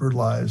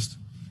 brutalized,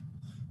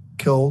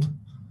 killed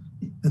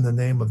in the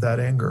name of that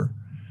anger.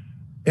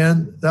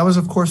 And that was,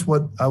 of course,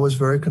 what I was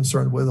very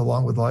concerned with,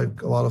 along with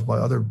like a lot of my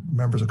other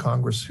members of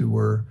Congress who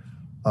were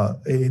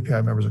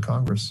AAPI members of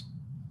Congress.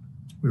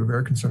 We were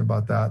very concerned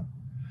about that.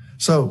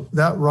 So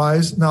that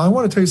rise. Now, I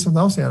want to tell you something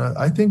else, Anna.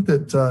 I think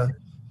that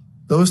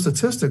those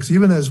statistics,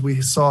 even as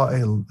we saw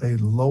a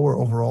lower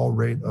overall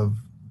rate of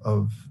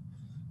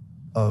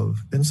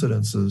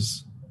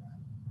incidences,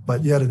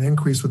 but yet an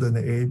increase within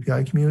the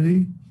AAPI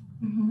community,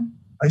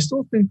 I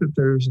still think that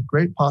there's a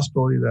great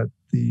possibility that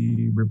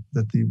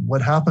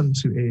what happened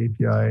to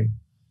AAPI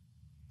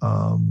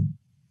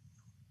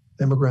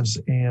immigrants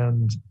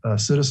and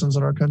citizens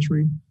in our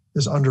country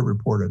is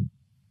underreported.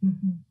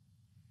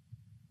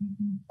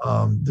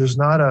 There's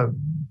not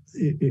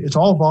it's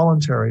all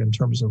voluntary in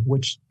terms of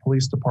which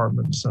police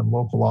departments and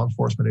local law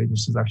enforcement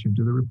agencies actually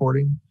do the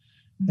reporting,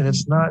 and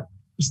it's not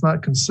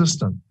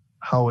consistent.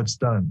 how it's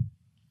done.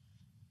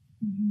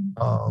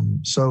 Mm-hmm.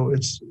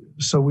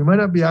 So we might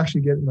not be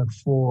actually getting a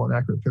full and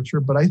accurate picture,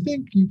 but I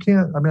think you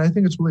can't. I mean, I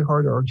think it's really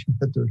hard to argue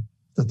that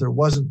there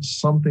wasn't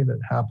something that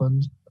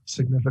happened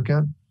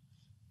significant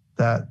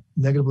that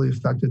negatively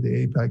affected the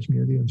AAPI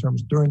community in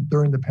terms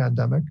during the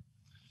pandemic.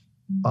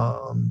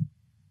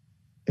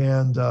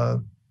 And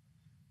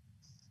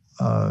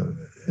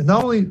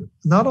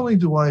not only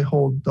do I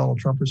hold Donald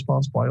Trump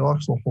responsible, I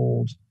also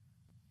hold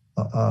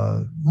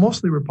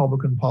mostly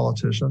Republican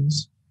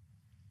politicians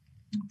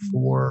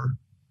for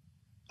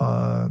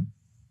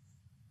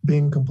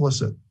being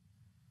complicit,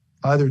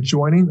 either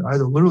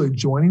literally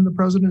joining the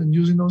president and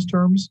using those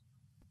terms,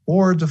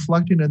 or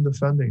deflecting and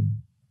defending,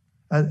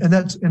 and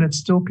it's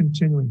still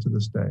continuing to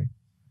this day.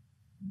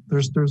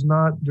 There's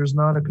not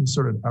a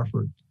concerted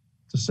effort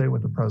to say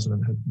what the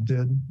president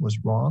did was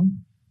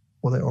wrong,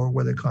 or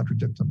where they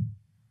contradict him.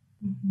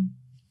 Mm-hmm.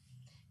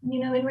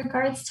 In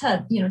regards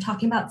to,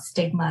 talking about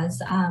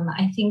stigmas,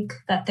 I think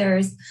that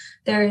there's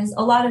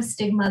a lot of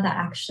stigma that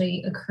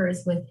actually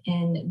occurs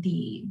within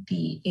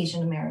the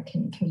Asian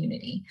American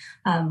community.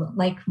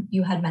 Like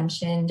you had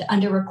mentioned,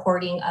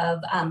 underreporting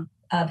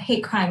of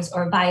hate crimes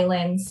or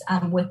violence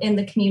within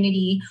the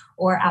community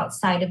or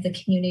outside of the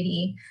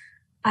community.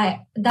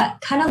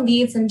 That kind of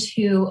leads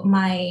into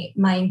my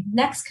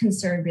next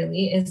concern,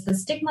 really, is the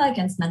stigma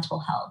against mental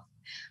health.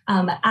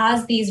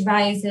 As these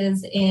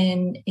rises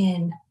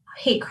in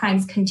hate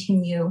crimes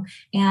continue,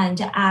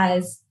 and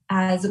as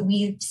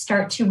we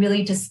start to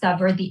really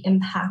discover the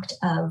impact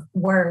of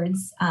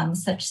words,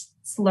 such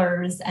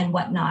slurs and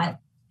whatnot,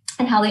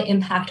 and how they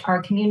impact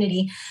our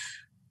community,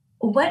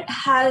 what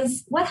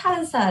has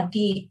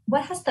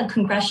the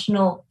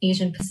Congressional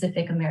Asian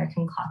Pacific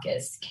American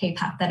Caucus,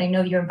 KPAC, that I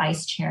know you're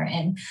vice chair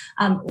in,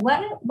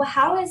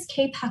 how is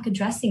KPAC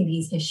addressing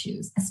these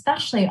issues,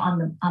 especially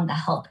on the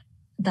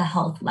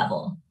health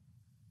level?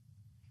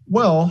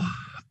 Well,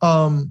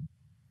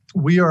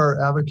 we are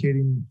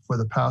advocating for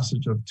the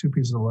passage of two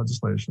pieces of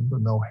legislation: the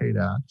No Hate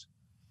Act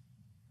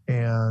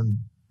and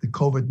the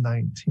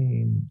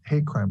COVID-19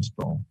 hate crimes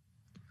bill.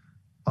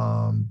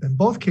 In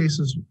both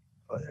cases,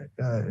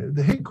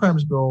 the hate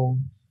crimes bill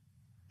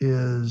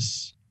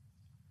is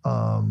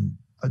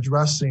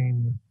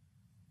addressing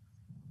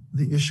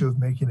the issue of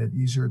making it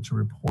easier to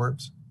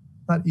report,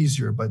 not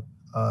easier, but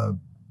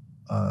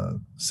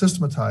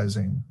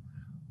systematizing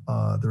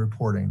the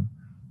reporting,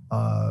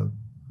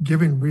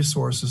 giving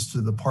resources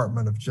to the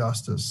Department of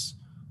Justice,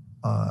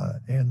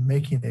 and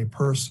making a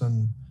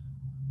person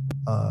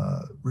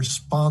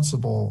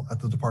responsible at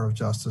the Department of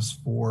Justice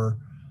for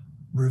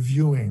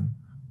reviewing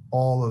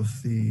all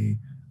of the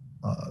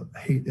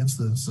hate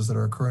incidences that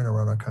are occurring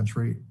around our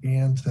country,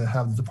 and to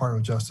have the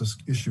Department of Justice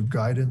issue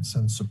guidance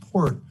and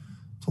support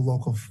to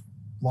local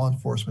law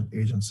enforcement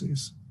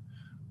agencies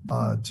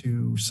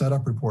to set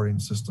up reporting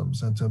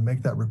systems and to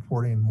make that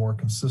reporting more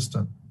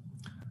consistent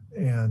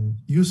and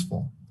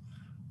useful.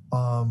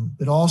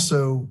 It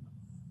also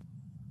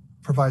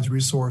provides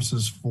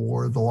resources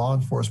for the law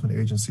enforcement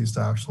agencies to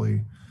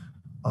actually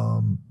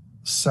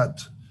set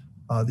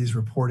these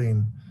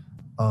reporting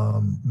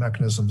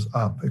mechanisms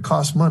up. It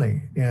costs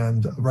money,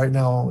 and right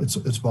now it's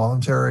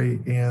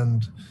voluntary,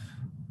 and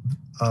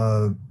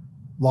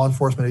law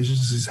enforcement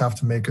agencies have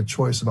to make a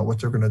choice about what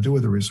they're going to do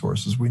with the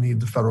resources. We need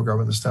the federal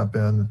government to step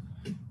in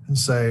and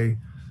say,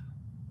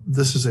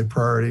 this is a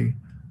priority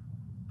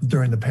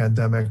during the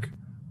pandemic,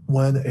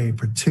 when a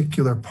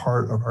particular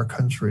part of our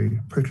country,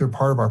 particular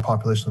part of our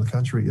population of the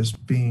country is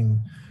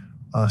being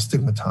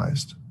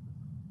stigmatized.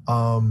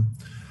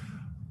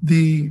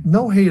 The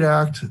No Hate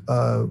Act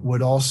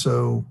would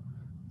also,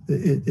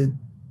 it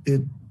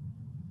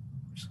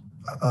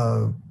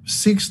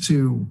seeks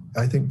to,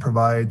 I think,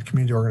 provide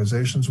community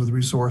organizations with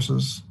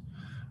resources.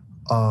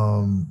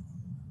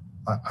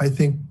 I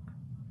think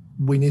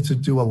we need to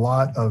do a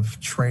lot of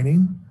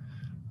training.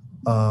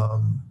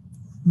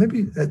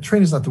 Maybe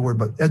training is not the word,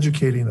 but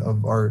educating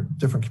of our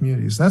different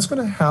communities. That's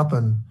going to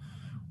happen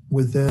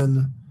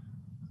within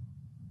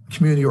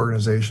community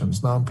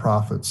organizations,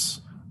 nonprofits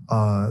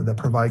that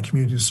provide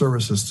community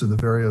services to the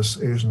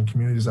various Asian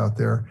communities out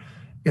there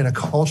in a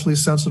culturally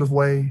sensitive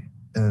way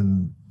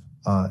and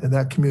in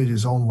that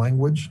community's own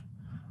language,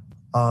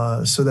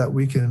 so that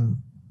we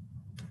can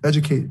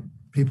educate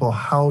people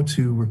how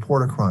to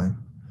report a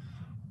crime.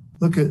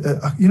 Look at,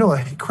 a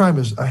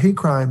hate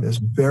crime is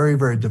very,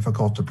 very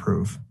difficult to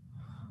prove.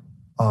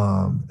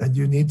 And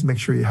you need to make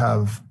sure you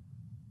have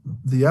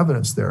the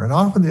evidence there. And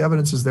often the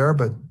evidence is there,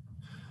 but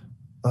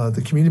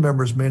the community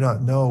members may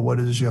not know what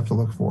it is you have to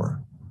look for,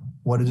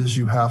 what it is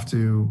you have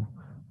to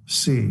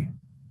see,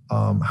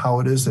 how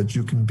it is that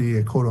you can be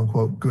a quote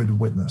unquote good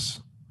witness.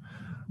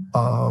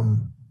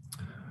 I'm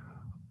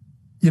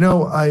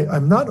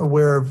not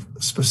aware of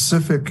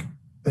specific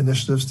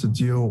initiatives to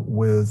deal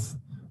with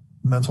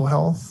mental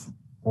health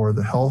or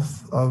the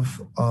health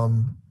of,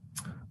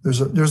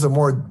 there's a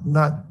more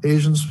not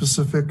Asian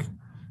specific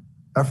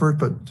effort,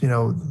 but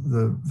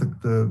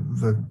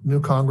the new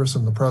Congress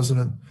and the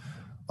president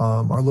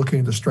are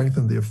looking to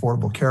strengthen the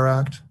Affordable Care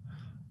Act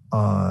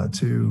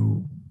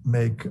to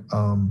make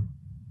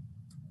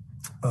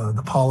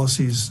the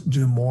policies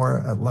do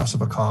more at less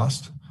of a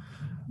cost.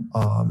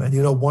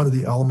 And one of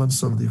the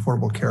elements of the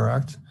Affordable Care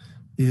Act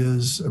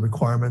is a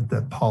requirement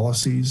that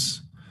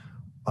policies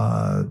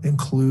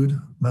include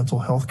mental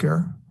health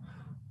care.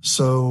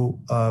 So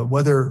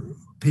whether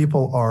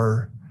people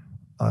are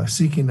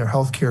seeking their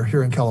health care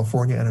here in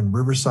California and in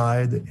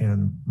Riverside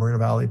and Moreno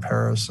Valley,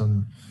 Paris,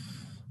 and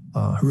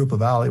Jurupa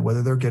Valley,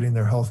 whether they're getting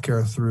their health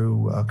care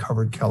through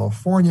Covered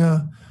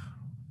California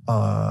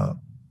or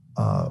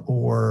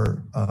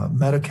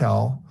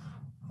Medi-Cal,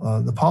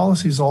 the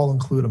policies all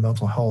include a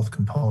mental health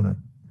component.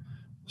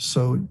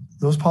 So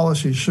those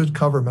policies should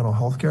cover mental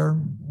health care.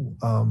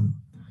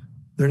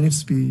 There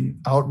needs to be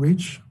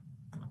outreach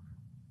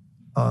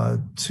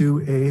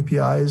to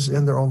AAPIs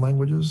in their own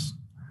languages.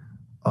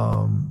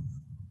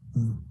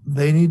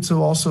 They need to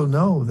also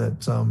know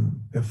that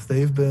if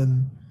they've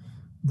been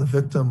the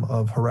victim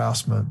of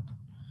harassment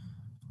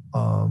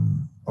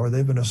or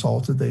they've been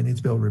assaulted, they need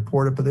to be able to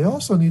report it, but they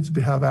also need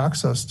to have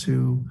access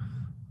to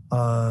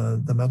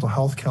the mental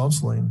health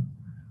counseling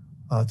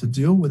to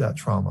deal with that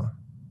trauma.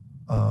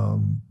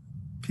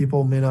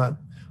 People may not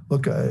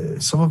look,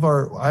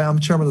 I'm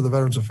chairman of the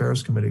Veterans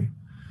Affairs Committee.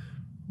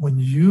 When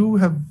you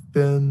have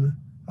been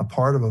a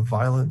part of a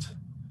violent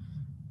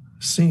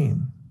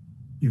scene,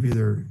 you've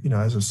either,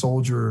 as a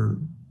soldier,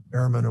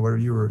 airman, or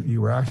whatever,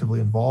 you were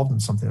actively involved in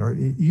something, or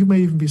you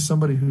may even be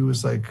somebody who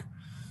is like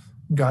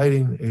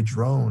guiding a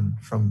drone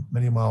from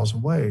many miles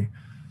away.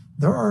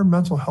 There are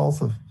mental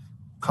health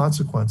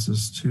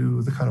consequences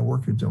to the kind of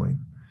work you're doing.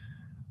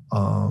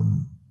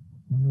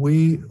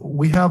 We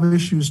have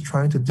issues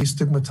trying to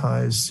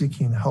destigmatize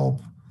seeking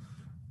help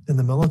in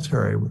the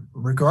military,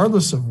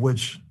 regardless of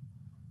which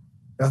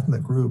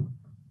ethnic group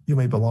you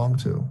may belong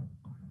to.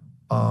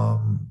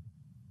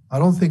 I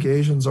don't think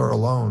Asian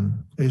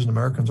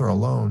Americans are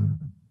alone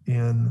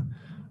in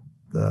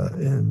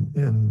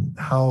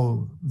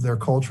how their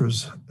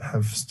cultures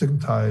have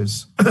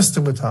stigmatized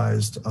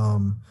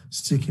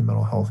seeking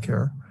mental health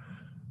care.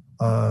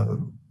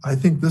 I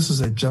think this is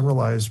a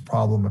generalized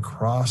problem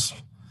across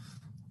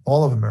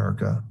all of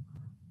America,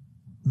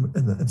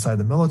 inside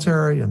the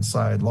military,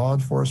 inside law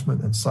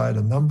enforcement, inside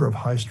a number of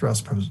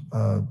high-stress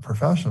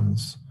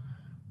professions,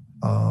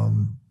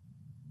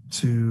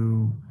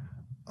 to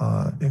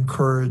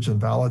encourage and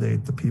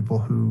validate the people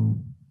who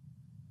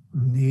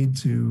need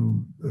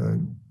to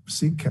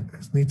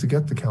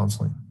get the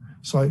counseling.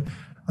 So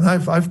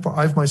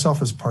I've myself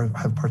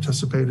have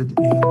participated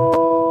in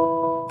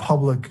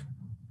public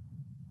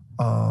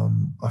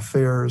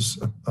affairs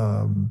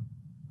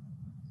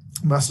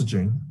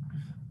messaging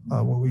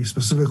where we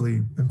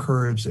specifically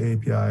encourage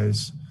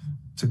AAPIs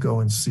to go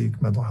and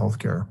seek mental health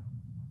care.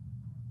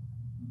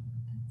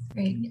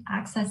 Great.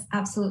 Access,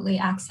 absolutely.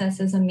 Access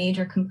is a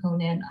major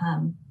component,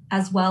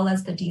 as well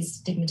as the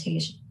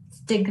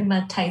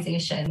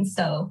destigmatization.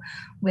 So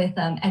with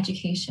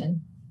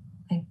education,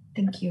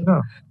 thank you.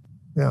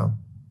 Yeah.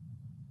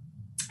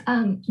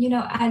 And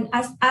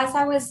as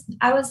I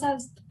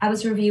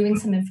was reviewing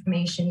some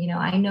information,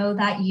 I know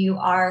that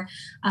you're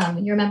a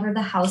member of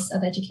the House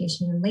of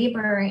Education and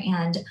Labor,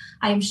 and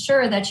I'm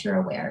sure that you're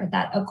aware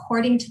that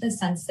according to the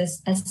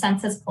census, a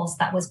census pulse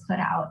that was put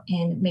out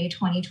in May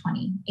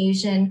 2020,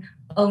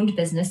 Asian-owned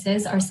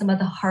businesses are some of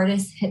the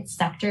hardest hit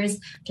sectors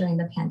during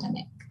the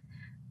pandemic.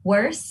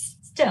 Worse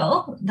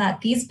still,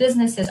 that these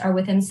businesses are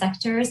within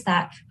sectors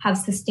that have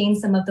sustained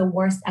some of the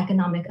worst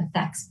economic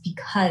effects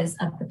because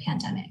of the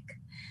pandemic.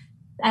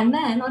 And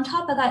then on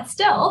top of that,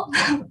 still,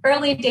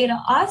 early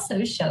data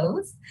also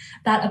shows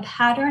that a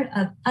pattern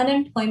of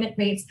unemployment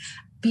rates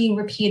being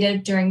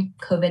repeated during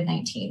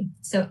COVID-19.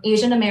 So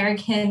Asian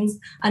Americans'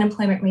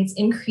 unemployment rates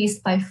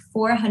increased by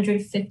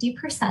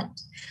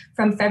 450%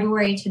 from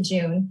February to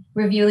June,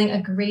 revealing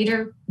a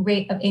greater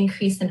rate of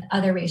increase in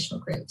other racial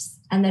groups.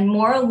 And then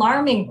more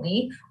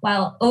alarmingly,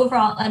 while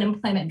overall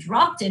unemployment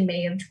dropped in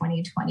May of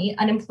 2020,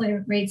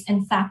 unemployment rates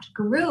in fact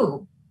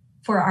grew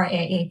for our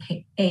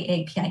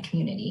AAPI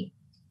community.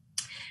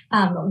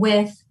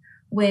 With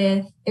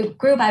it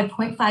grew by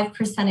 0.5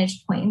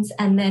 percentage points,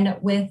 and then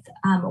with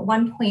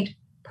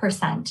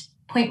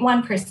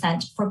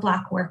 0.1% for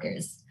Black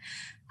workers.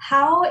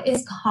 How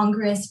is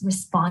Congress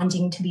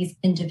responding to these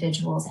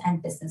individuals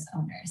and business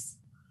owners?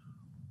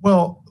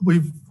 Well,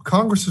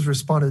 Congress has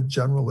responded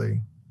generally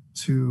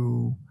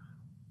to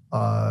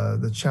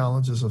the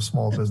challenges of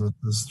small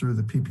businesses through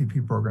the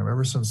PPP program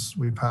ever since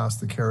we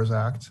passed the CARES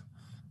Act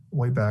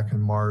way back in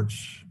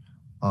March.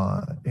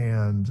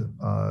 And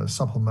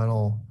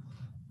supplemental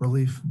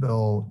relief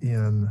bill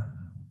in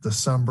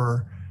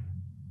December,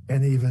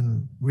 and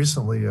even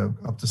recently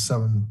up to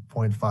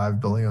 $7.5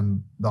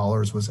 billion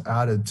was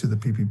added to the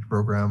PPP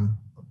program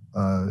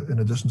in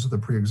addition to the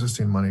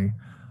pre-existing money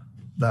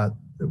that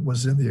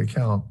was in the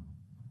account.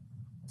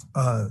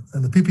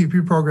 And the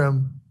PPP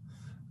program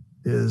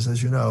is,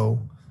 as you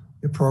know,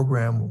 a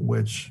program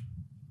which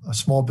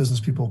small business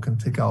people can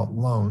take out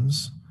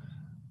loans.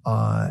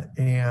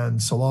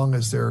 And so long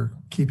as they're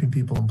keeping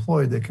people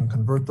employed, they can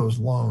convert those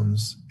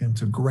loans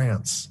into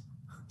grants.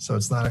 So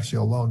it's not actually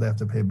a loan they have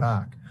to pay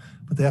back,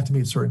 but they have to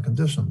meet certain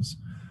conditions.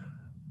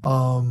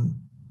 And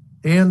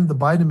the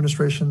Biden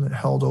administration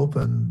held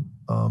open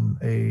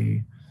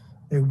a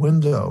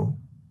window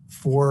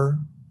for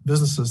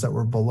businesses that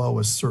were below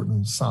a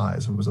certain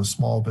size. It was a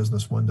small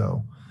business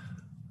window.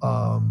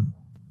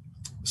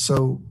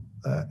 So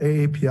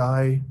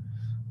AAPI,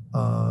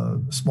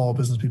 small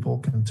business people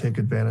can take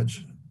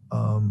advantage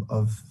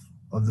of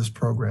this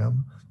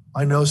program.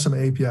 I know some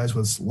APIs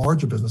with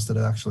larger businesses that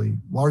have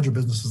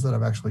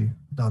actually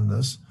done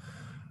this.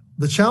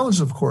 The challenge,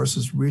 of course,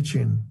 is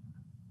reaching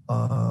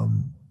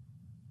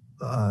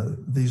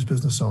these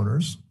business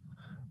owners,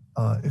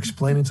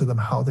 explaining to them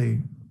how they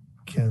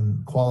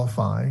can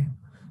qualify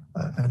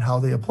and how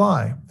they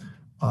apply.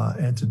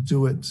 And to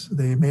do it,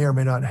 they may or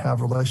may not have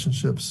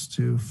relationships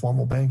to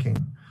formal banking.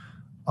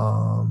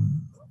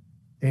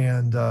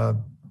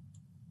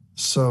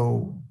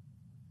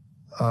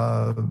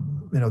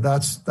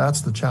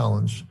 That's the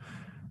challenge.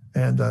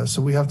 And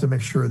so we have to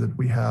make sure that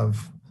we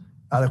have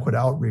adequate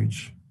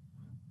outreach,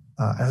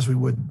 as we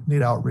would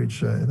need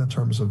outreach in the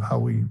terms of how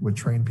we would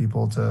train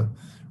people to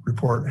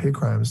report hate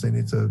crimes. We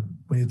need to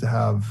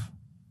have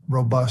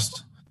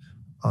robust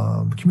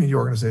community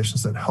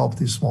organizations that help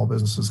these small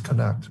businesses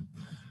connect.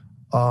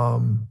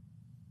 The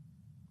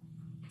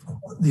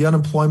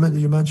unemployment that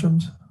you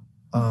mentioned,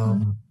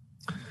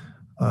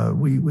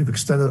 we've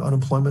extended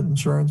unemployment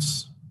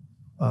insurance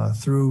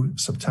through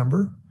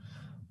September.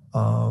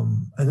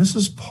 And this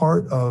is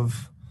part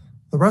of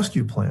the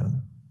rescue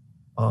plan.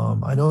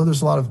 I know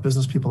there's a lot of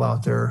business people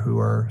out there who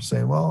are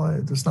saying, well,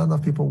 there's not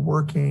enough people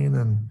working,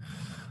 and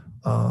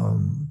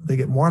they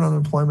get more on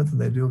unemployment than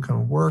they do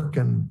kind of work.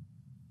 And,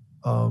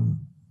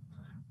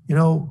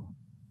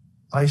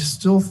 I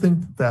still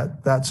think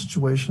that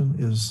situation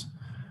is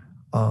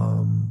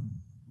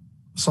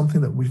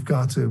something that we've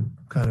got to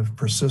kind of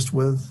persist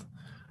with.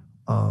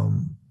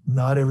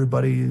 Not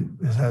everybody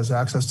has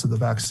access to the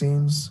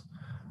vaccines.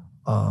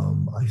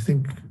 I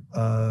think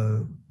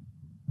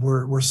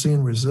we're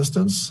seeing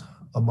resistance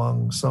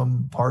among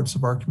some parts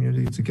of our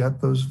community to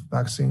get those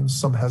vaccines,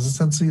 some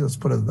hesitancy, let's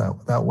put it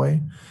that way.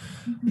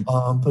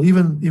 But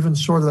even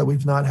short of that,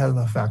 we've not had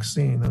enough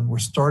vaccine, and we're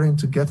starting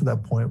to get to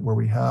that point where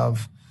we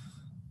have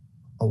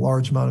a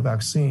large amount of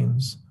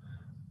vaccines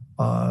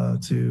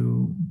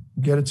to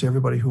get it to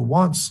everybody who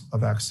wants a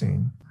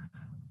vaccine.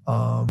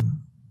 I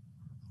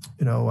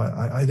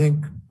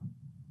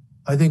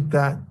think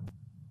that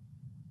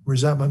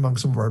resentment among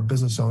some of our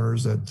business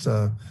owners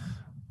that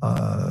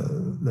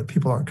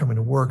people aren't coming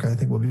to work, I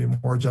think will be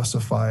more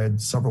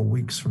justified several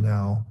weeks from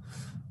now,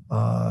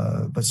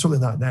 but certainly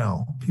not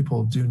now.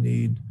 People do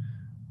need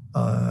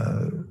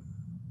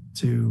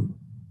to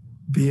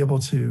be able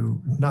to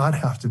not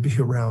have to be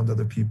around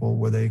other people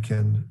where they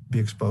can be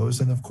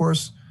exposed. And of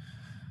course,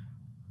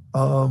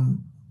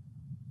 certain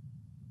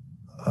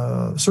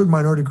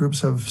minority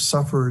groups have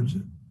suffered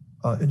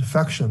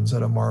infections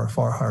at a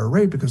far higher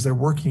rate because they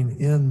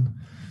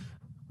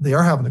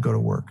are having to go to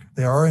work.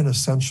 They are in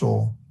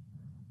essential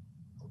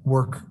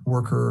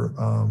worker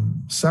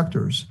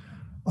sectors.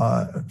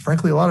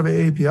 Frankly, a lot of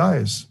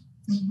AAPIs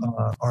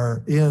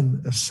are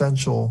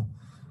essential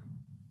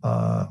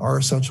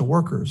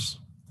workers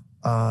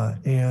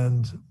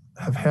and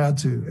have had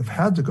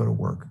to go to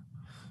work.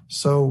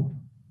 So,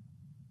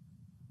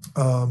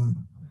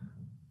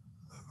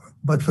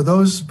 but for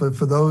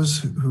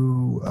those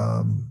who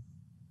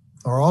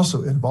are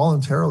also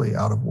involuntarily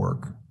out of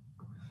work,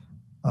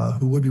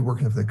 who would be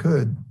working if they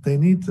could, they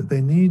need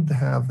to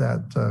have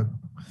that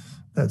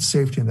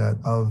safety net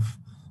of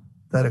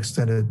that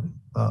extended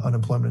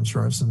unemployment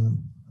insurance.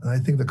 And I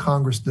think the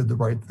Congress did the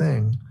right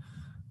thing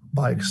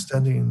by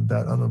extending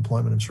that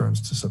unemployment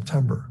insurance to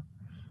September.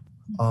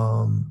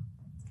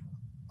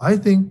 I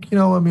think,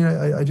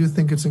 I do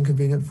think it's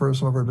inconvenient for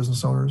some of our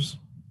business owners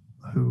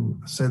who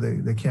say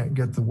they can't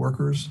get the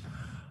workers.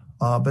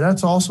 But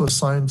that's also a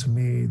sign to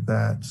me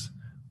that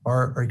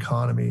our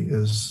economy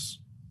is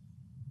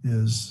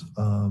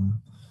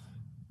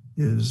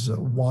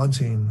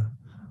wanting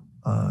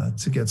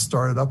to get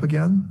started up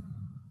again.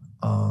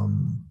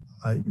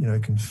 I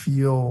can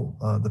feel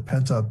the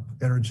pent-up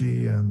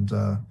energy and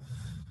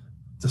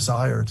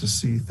desire to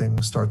see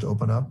things start to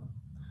open up.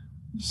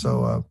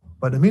 So,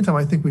 but in the meantime,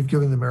 I think we've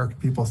given the American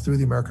people through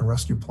the American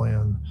Rescue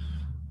Plan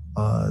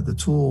the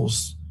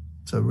tools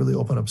to really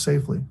open up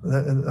safely.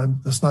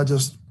 And it's not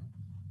just,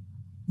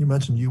 you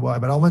mentioned UI,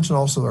 but I'll mention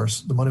also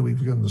the money we've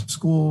given to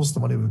schools, the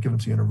money we've given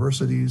to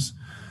universities.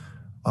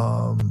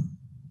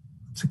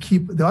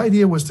 The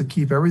idea was to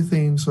keep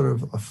everything sort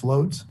of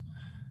afloat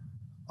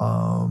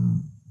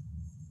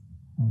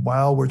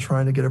while we're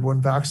trying to get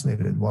everyone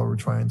vaccinated, while we're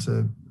trying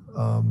to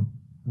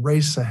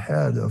race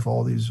ahead of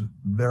all these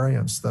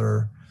variants that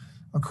are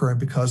occurring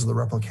because of the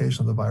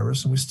replication of the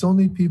virus. And we still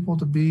need people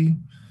to be,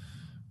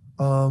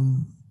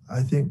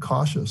 I think,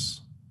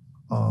 cautious,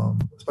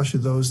 especially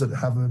those that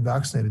haven't been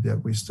vaccinated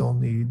yet. We still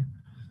need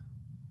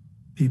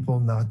people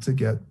not to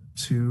get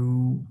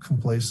too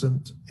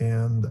complacent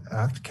and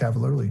act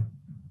cavalierly.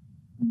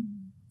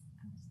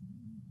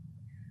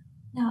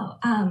 Now,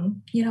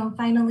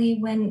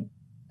 finally,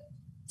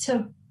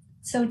 to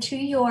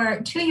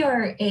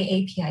your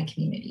AAPI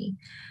community,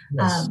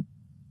 Yes.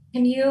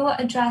 can you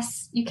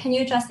address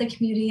the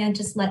community and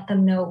just let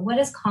them know what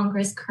is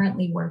Congress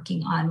currently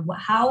working on?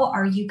 How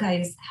are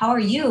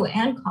you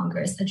and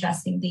Congress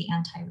addressing the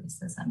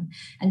anti-racism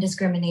and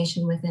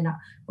discrimination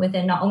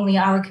within not only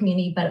our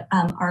community but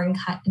our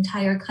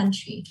entire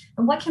country?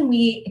 And what can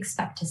we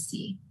expect to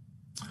see?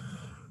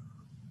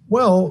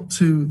 Well,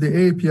 to the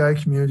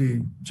AAPI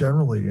community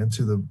generally, and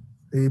to the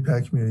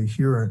AAPI community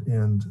here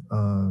in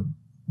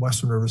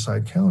Western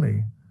Riverside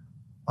County,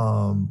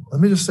 let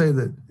me just say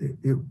that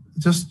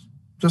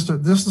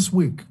this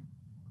week,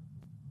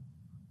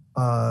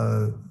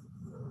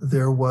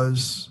 there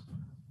was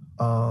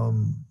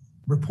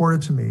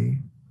reported to me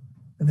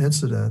an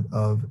incident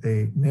of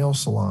a nail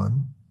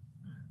salon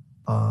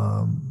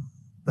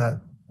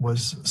that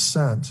was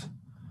sent.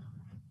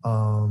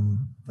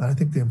 I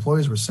think the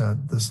employees were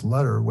sent this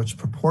letter, which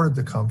purported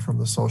to come from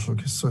the Social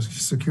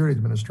Security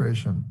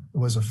Administration. It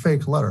was a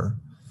fake letter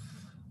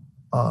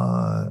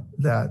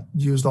that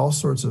used all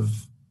sorts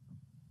of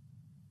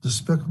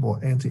despicable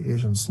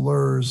anti-Asian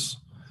slurs,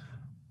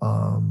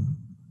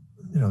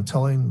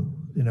 telling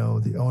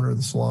the owner of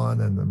the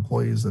salon and the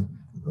employees that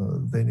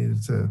they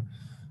needed to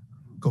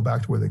go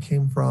back to where they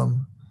came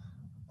from.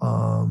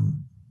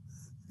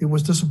 It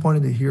was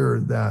disappointing to hear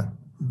that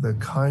the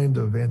kind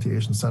of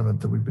anti-Asian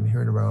sentiment that we've been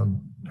hearing about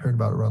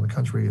around the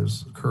country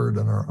has occurred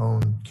in our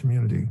own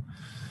community.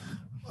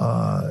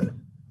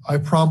 I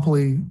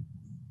promptly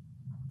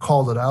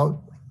called it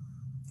out,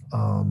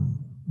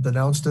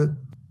 denounced it,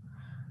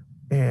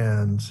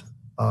 and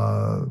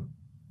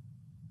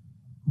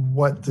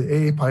what the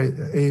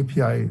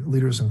AAPI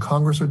leaders in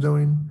Congress are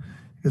doing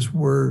is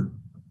we're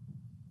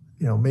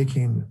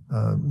making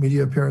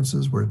media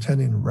appearances. We're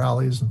attending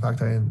rallies. In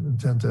fact, I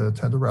intend to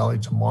attend a rally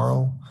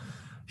tomorrow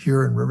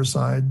here in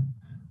Riverside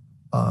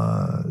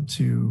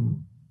to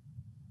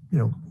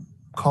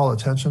call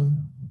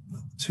attention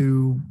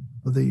to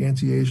the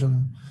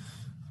anti-Asian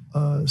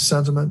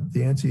sentiment,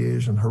 the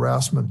anti-Asian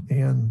harassment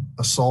and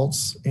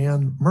assaults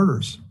and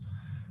murders.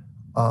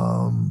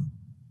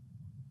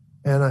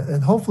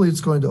 And hopefully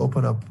it's going to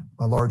open up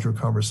a larger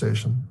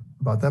conversation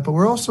about that. But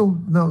we're also,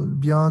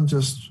 beyond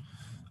just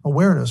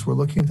awareness, we're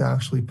looking to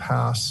actually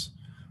pass,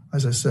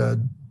 as I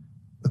said,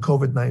 the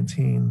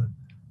COVID-19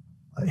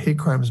 hate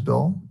crimes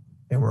bill,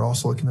 and we're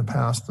also looking to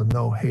pass the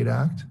No Hate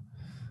Act.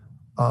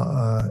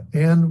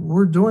 And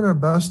we're doing our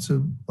best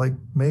to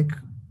make,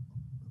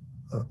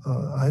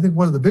 I think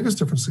one of the biggest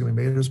differences going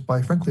to be made is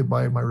by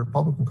my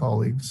Republican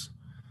colleagues,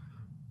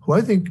 who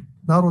I think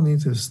not only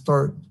need to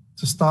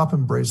stop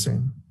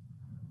embracing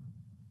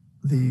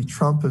the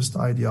Trumpist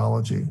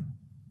ideology,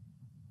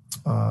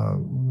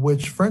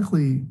 which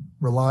frankly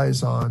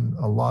relies on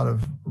a lot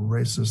of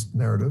racist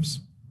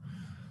narratives,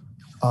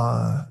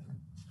 to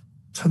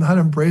not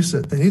embrace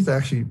it. They need to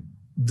actually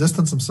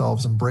distance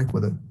themselves and break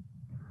with it.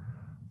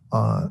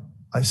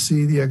 I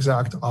see the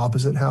exact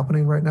opposite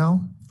happening right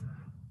now.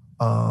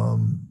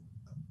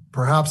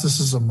 Perhaps this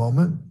is a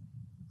moment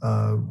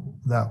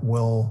that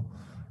will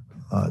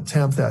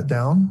tamp that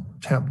down,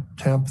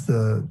 tamp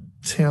the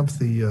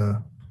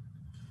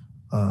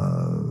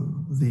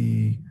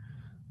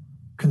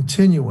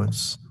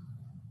continuance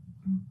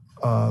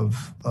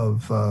of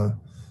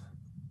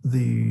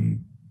the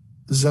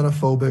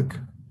xenophobic,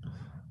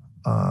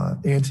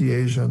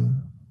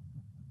 anti-Asian,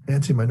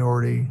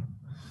 anti-minority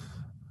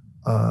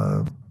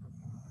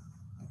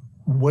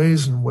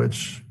ways in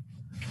which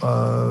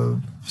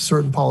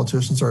certain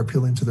politicians are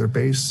appealing to their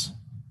base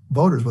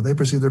voters, what they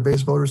perceive their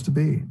base voters to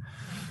be.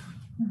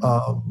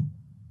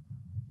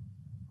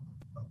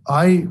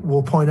 I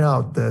will point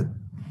out that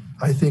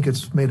I think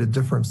it's made a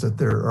difference that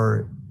there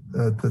are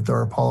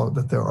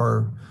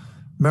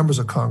members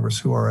of Congress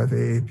who are of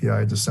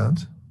AAPI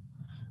descent.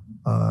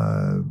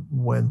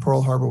 When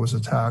Pearl Harbor was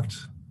attacked,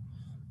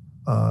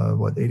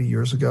 80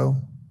 years ago,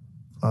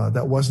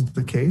 that wasn't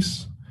the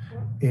case.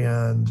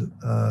 And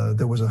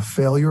there was a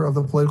failure of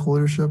the political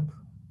leadership.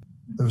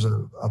 There was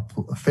a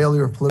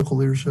failure of political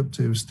leadership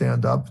to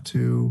stand up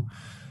to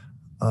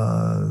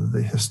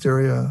the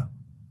hysteria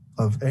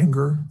of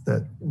anger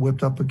that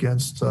whipped up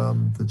against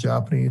the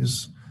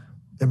Japanese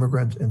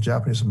immigrant and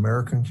Japanese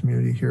American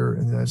community here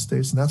in the United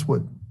States. And that's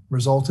what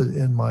resulted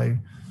in my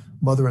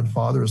mother and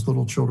father as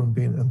little children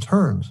being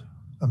interned.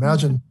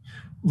 Imagine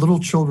little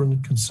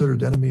children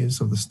considered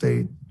enemies of the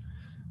state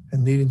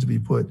and needing to be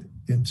put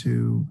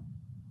into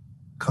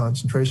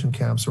concentration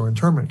camps or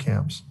internment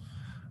camps.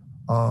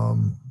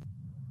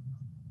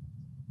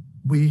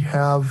 We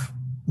have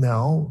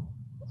now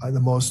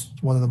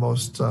one of the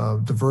most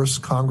diverse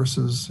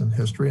Congresses in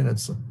history, and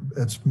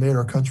it's made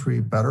our country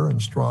better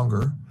and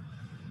stronger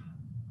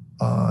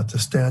to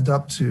stand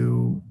up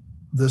to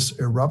this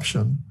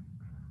eruption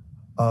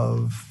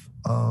of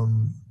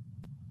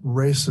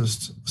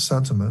racist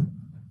sentiment.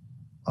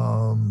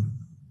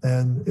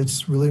 And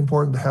it's really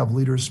important to have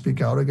leaders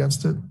speak out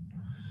against it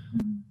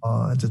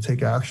and to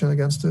take action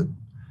against it.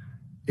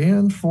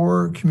 And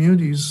for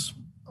communities,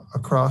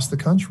 across the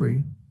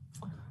country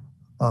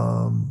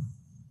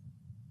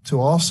to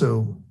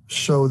also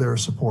show their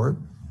support.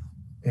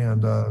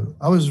 And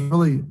I was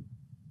really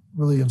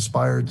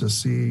inspired to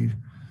see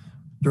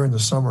during the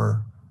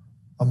summer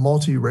a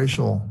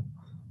multiracial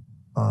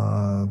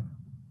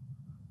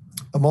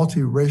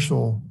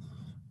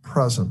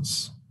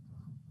presence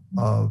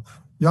of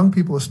young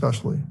people,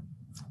 especially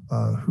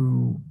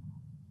who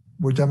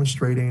were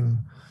demonstrating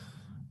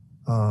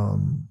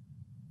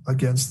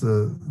against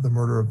the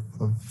murder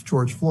of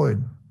George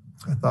Floyd.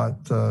 I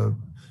thought,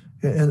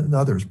 and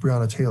others,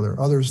 Breonna Taylor,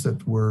 others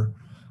that were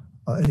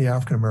in the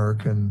African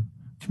American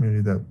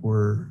community that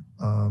were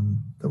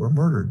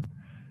murdered.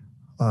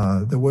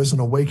 There was an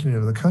awakening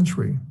of the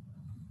country,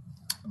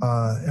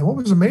 and what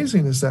was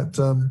amazing is that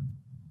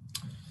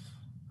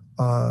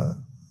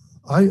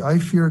I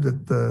feared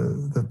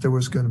that there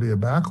was going to be a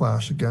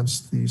backlash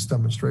against these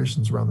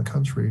demonstrations around the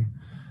country.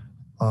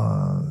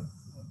 I'm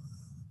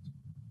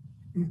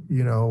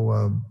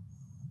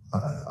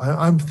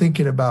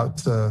thinking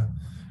about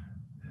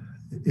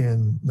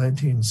in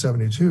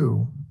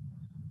 1972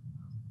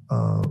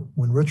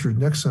 when Richard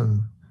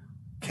Nixon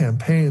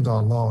campaigned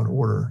on law and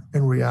order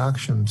in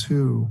reaction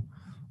to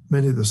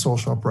many of the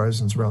social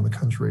uprisings around the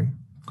country,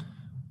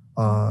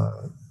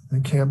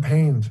 and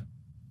campaigned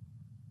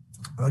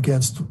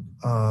against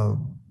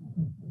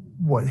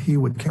what he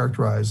would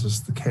characterize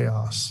as the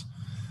chaos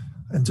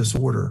and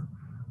disorder.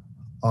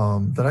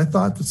 That I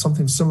thought that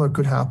something similar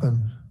could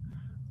happen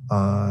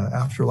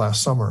after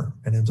last summer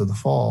and into the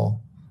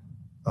fall,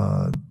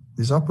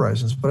 these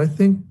uprisings. But I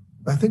think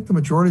the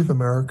majority of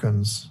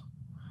Americans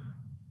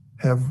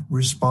have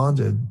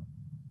responded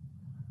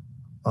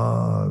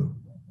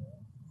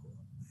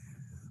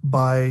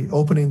by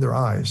opening their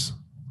eyes.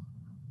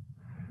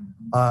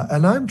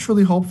 And I'm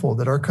truly hopeful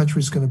that our country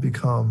is going to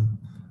become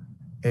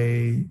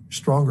a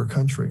stronger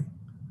country,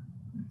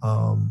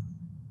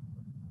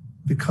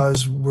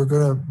 because we're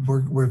going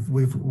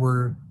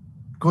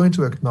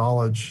to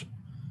acknowledge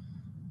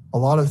a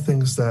lot of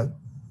things that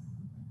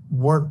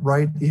weren't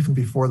right even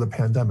before the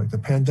pandemic. The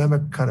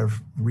pandemic kind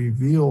of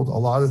revealed a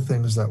lot of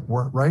things that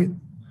weren't right,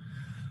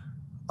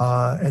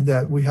 and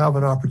that we have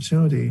an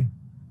opportunity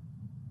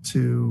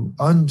to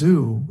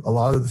undo a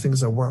lot of the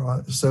things that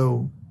weren't.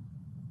 So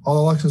all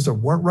elections that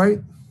weren't right,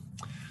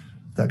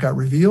 that got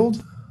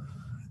revealed,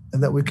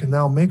 and that we can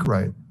now make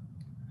right.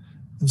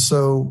 And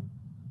so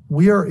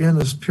we are in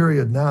this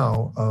period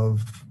now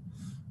of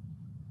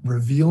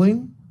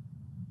revealing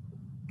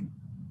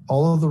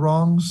all of the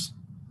wrongs,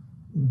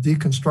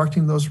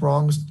 deconstructing those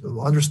wrongs,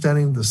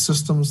 understanding the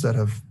systems that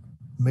have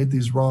made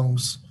these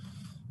wrongs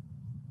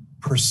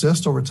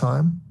persist over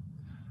time,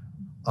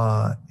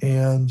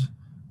 and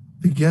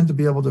begin to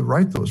be able to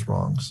right those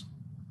wrongs.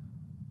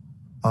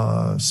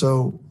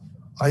 So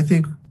I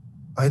think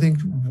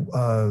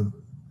I'm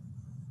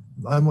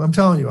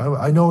telling you,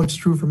 I know it's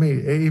true for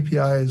me.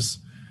 AAPIs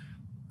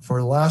for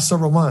the last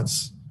several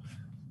months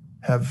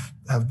have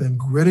been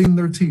gritting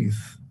their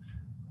teeth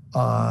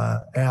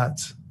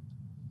at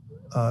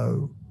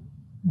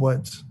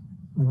what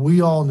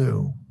we all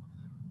knew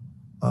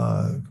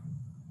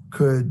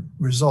could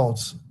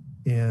result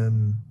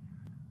in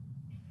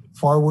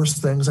far worse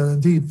things. And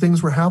indeed,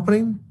 things were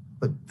happening,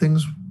 but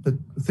things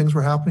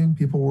were happening.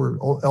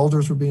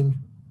 Elders were being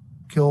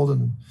killed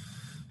and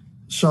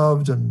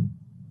shoved, and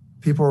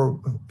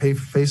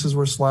faces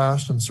were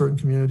slashed in certain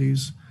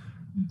communities.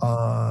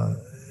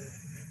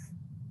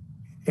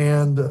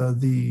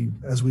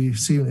 As we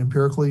see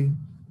empirically,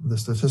 the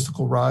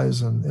statistical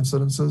rise in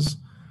incidences.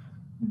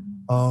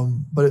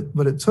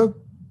 But it took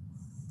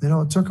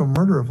a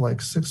murder of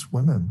like 6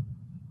 women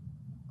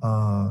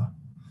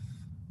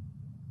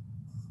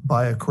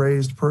by a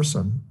crazed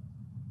person.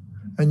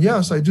 And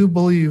yes, I do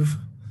believe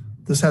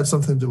this had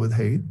something to do with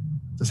hate.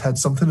 This had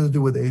something to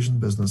do with Asian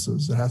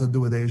businesses. It had to do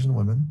with Asian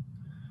women.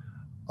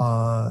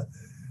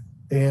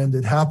 And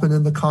it happened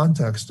in the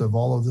context of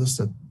all of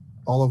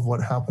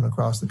what happened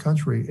across the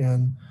country.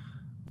 And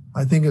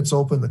I think it's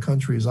opened the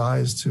country's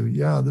eyes to,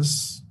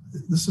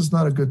 this is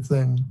not a good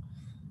thing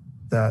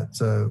that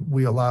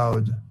we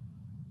allowed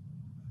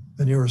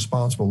an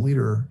irresponsible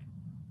leader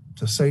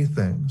to say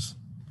things.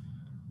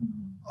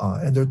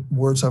 And their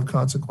words have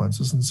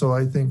consequences. And so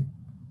I think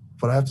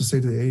what I have to say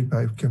to the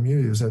AAPI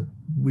community is that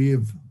we,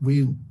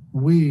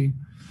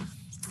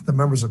 the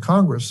members of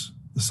Congress,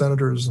 the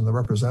senators and the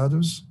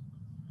representatives,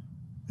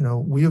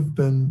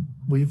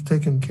 we've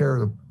taken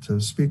care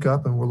to speak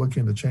up, and we're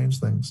looking to change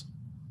things.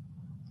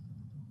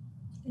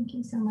 Thank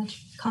you so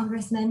much,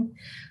 Congressman.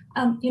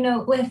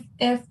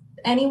 If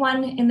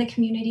anyone in the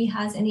community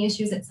has any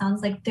issues, it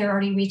sounds like they're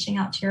already reaching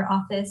out to your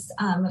office.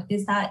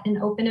 Is that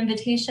an open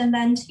invitation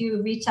then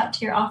to reach out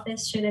to your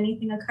office should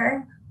anything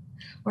occur?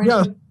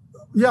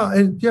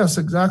 Yes,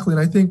 exactly. And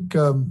I think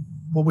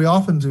what we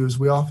often do is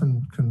we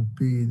often can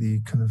be the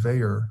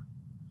conveyor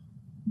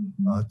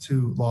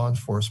to law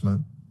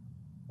enforcement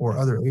or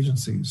other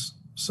agencies.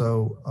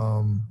 So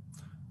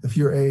if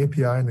you're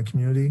AAPI in the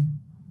community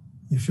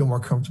you feel more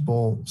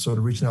comfortable sort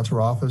of reaching out to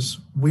our office.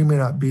 We may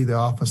not be the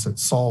office that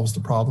solves the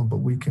problem, but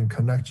we can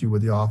connect you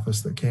with the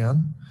office that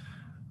can.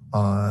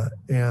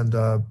 And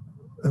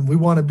we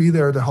want to be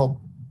there to help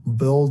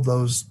build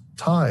those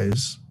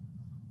ties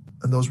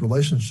and those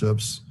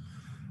relationships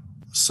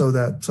so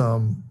that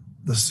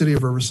the city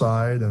of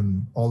Riverside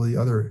and all the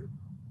other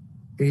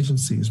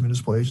agencies,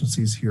 municipal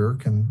agencies here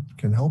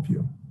can help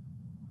you.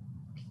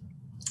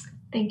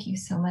 Thank you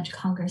so much,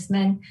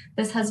 Congressman.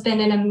 This has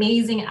been an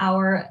amazing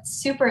hour,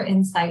 super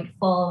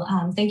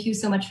insightful. Thank you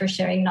so much for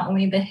sharing not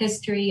only the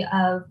history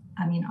of,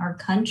 our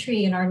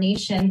country and our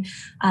nation,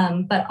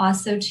 but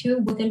also too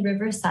within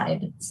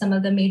Riverside, some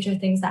of the major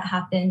things that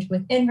happened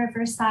within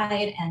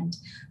Riverside. And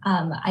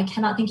I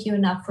cannot thank you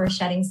enough for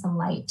shedding some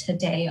light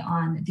today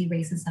on the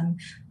racism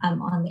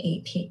on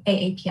the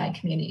AAPI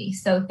community.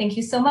 So thank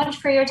you so much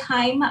for your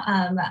time.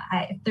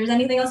 If there's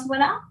anything else you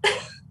want to add?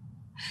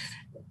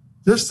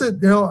 Just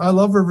that, I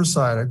love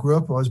Riverside. I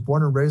was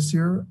born and raised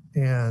here,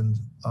 and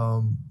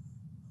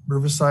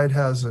Riverside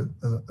has an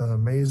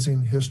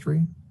amazing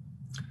history.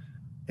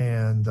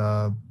 And,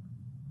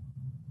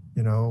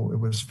 it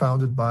was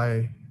founded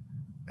by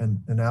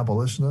an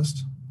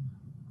abolitionist.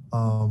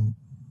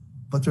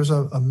 But there's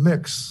a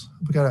mix.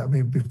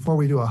 Before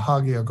we do a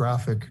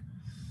hagiographic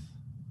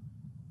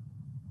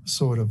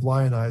sort of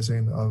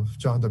lionizing of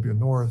John W.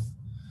 North,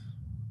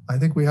 I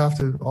think we have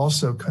to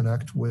also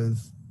connect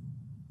with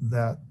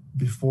that.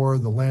 Before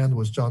the land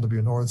was John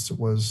W. North's, it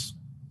was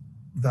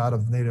that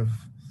of Native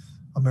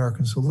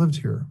Americans who lived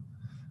here.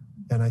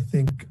 And I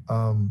think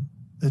and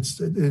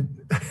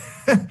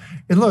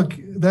look,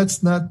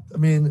 that's not,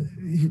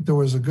 there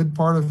was a good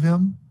part of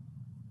him,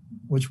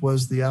 which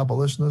was the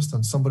abolitionist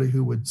and somebody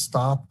who would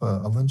stop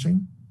a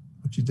lynching,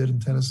 which he did in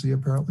Tennessee,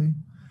 apparently.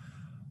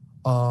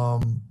 I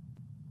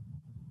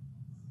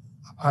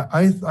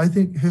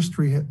think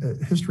history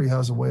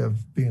has a way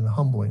of being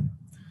humbling.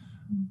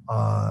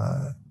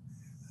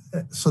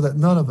 So that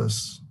none of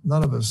us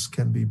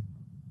can be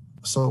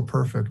so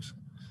perfect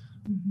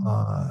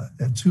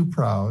and too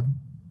proud.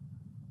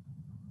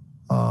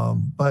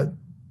 But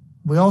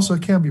we also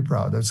can be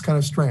proud. That's kind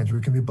of strange.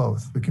 We can be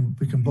both. We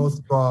can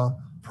both draw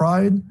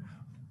pride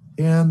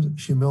and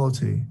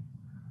humility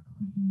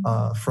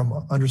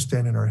from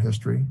understanding our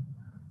history.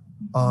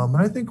 And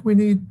I think we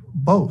need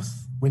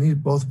both. We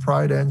need both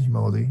pride and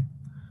humility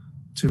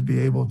to be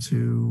able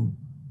to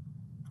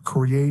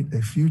create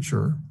a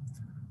future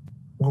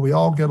where we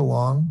all get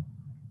along,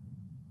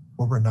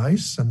 where we're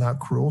nice and not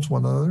cruel to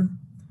one another.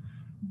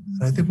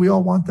 And I think we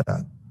all want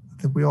that.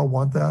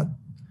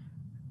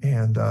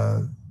 And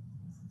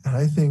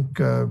I think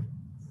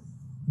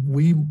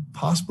we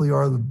possibly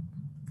are the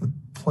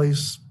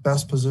place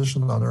best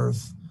positioned on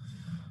earth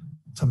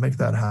to make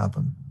that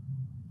happen.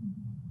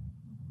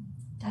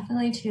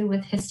 Definitely too,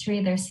 with history,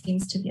 there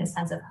seems to be a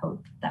sense of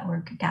hope that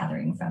we're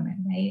gathering from it,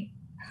 right?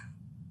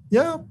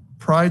 Yeah,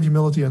 pride,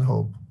 humility, and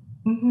hope.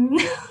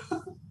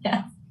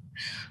 Yes.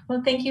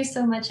 Well, thank you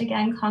so much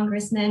again,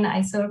 Congressman.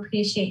 I so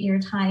appreciate your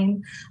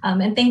time.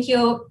 And thank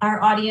you,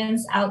 our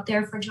audience out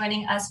there, for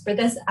joining us for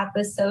this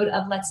episode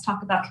of Let's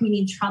Talk About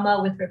Community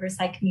Trauma with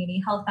Riverside Community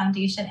Health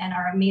Foundation and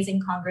our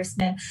amazing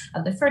Congressman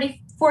of the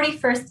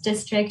 41st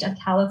District of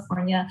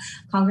California,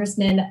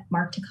 Congressman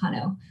Mark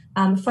Takano.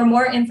 For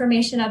more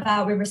information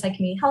about Riverside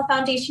Community Health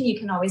Foundation, you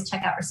can always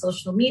check out our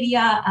social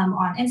media,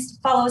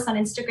 follow us on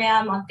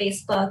Instagram, on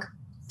Facebook,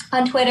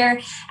 on Twitter,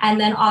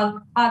 and then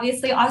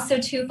obviously also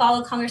to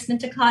follow Congressman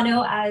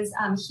Takano as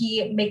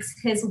he makes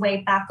his way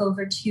back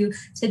over to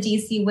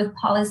DC with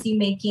policy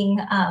making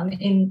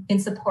in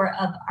support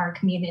of our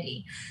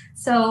community.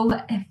 So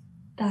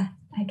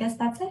I guess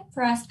that's it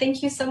for us.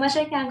 Thank you so much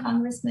again,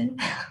 Congressman.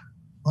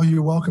 Oh,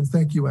 you're welcome.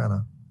 Thank you,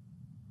 Anna.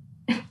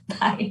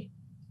 Bye.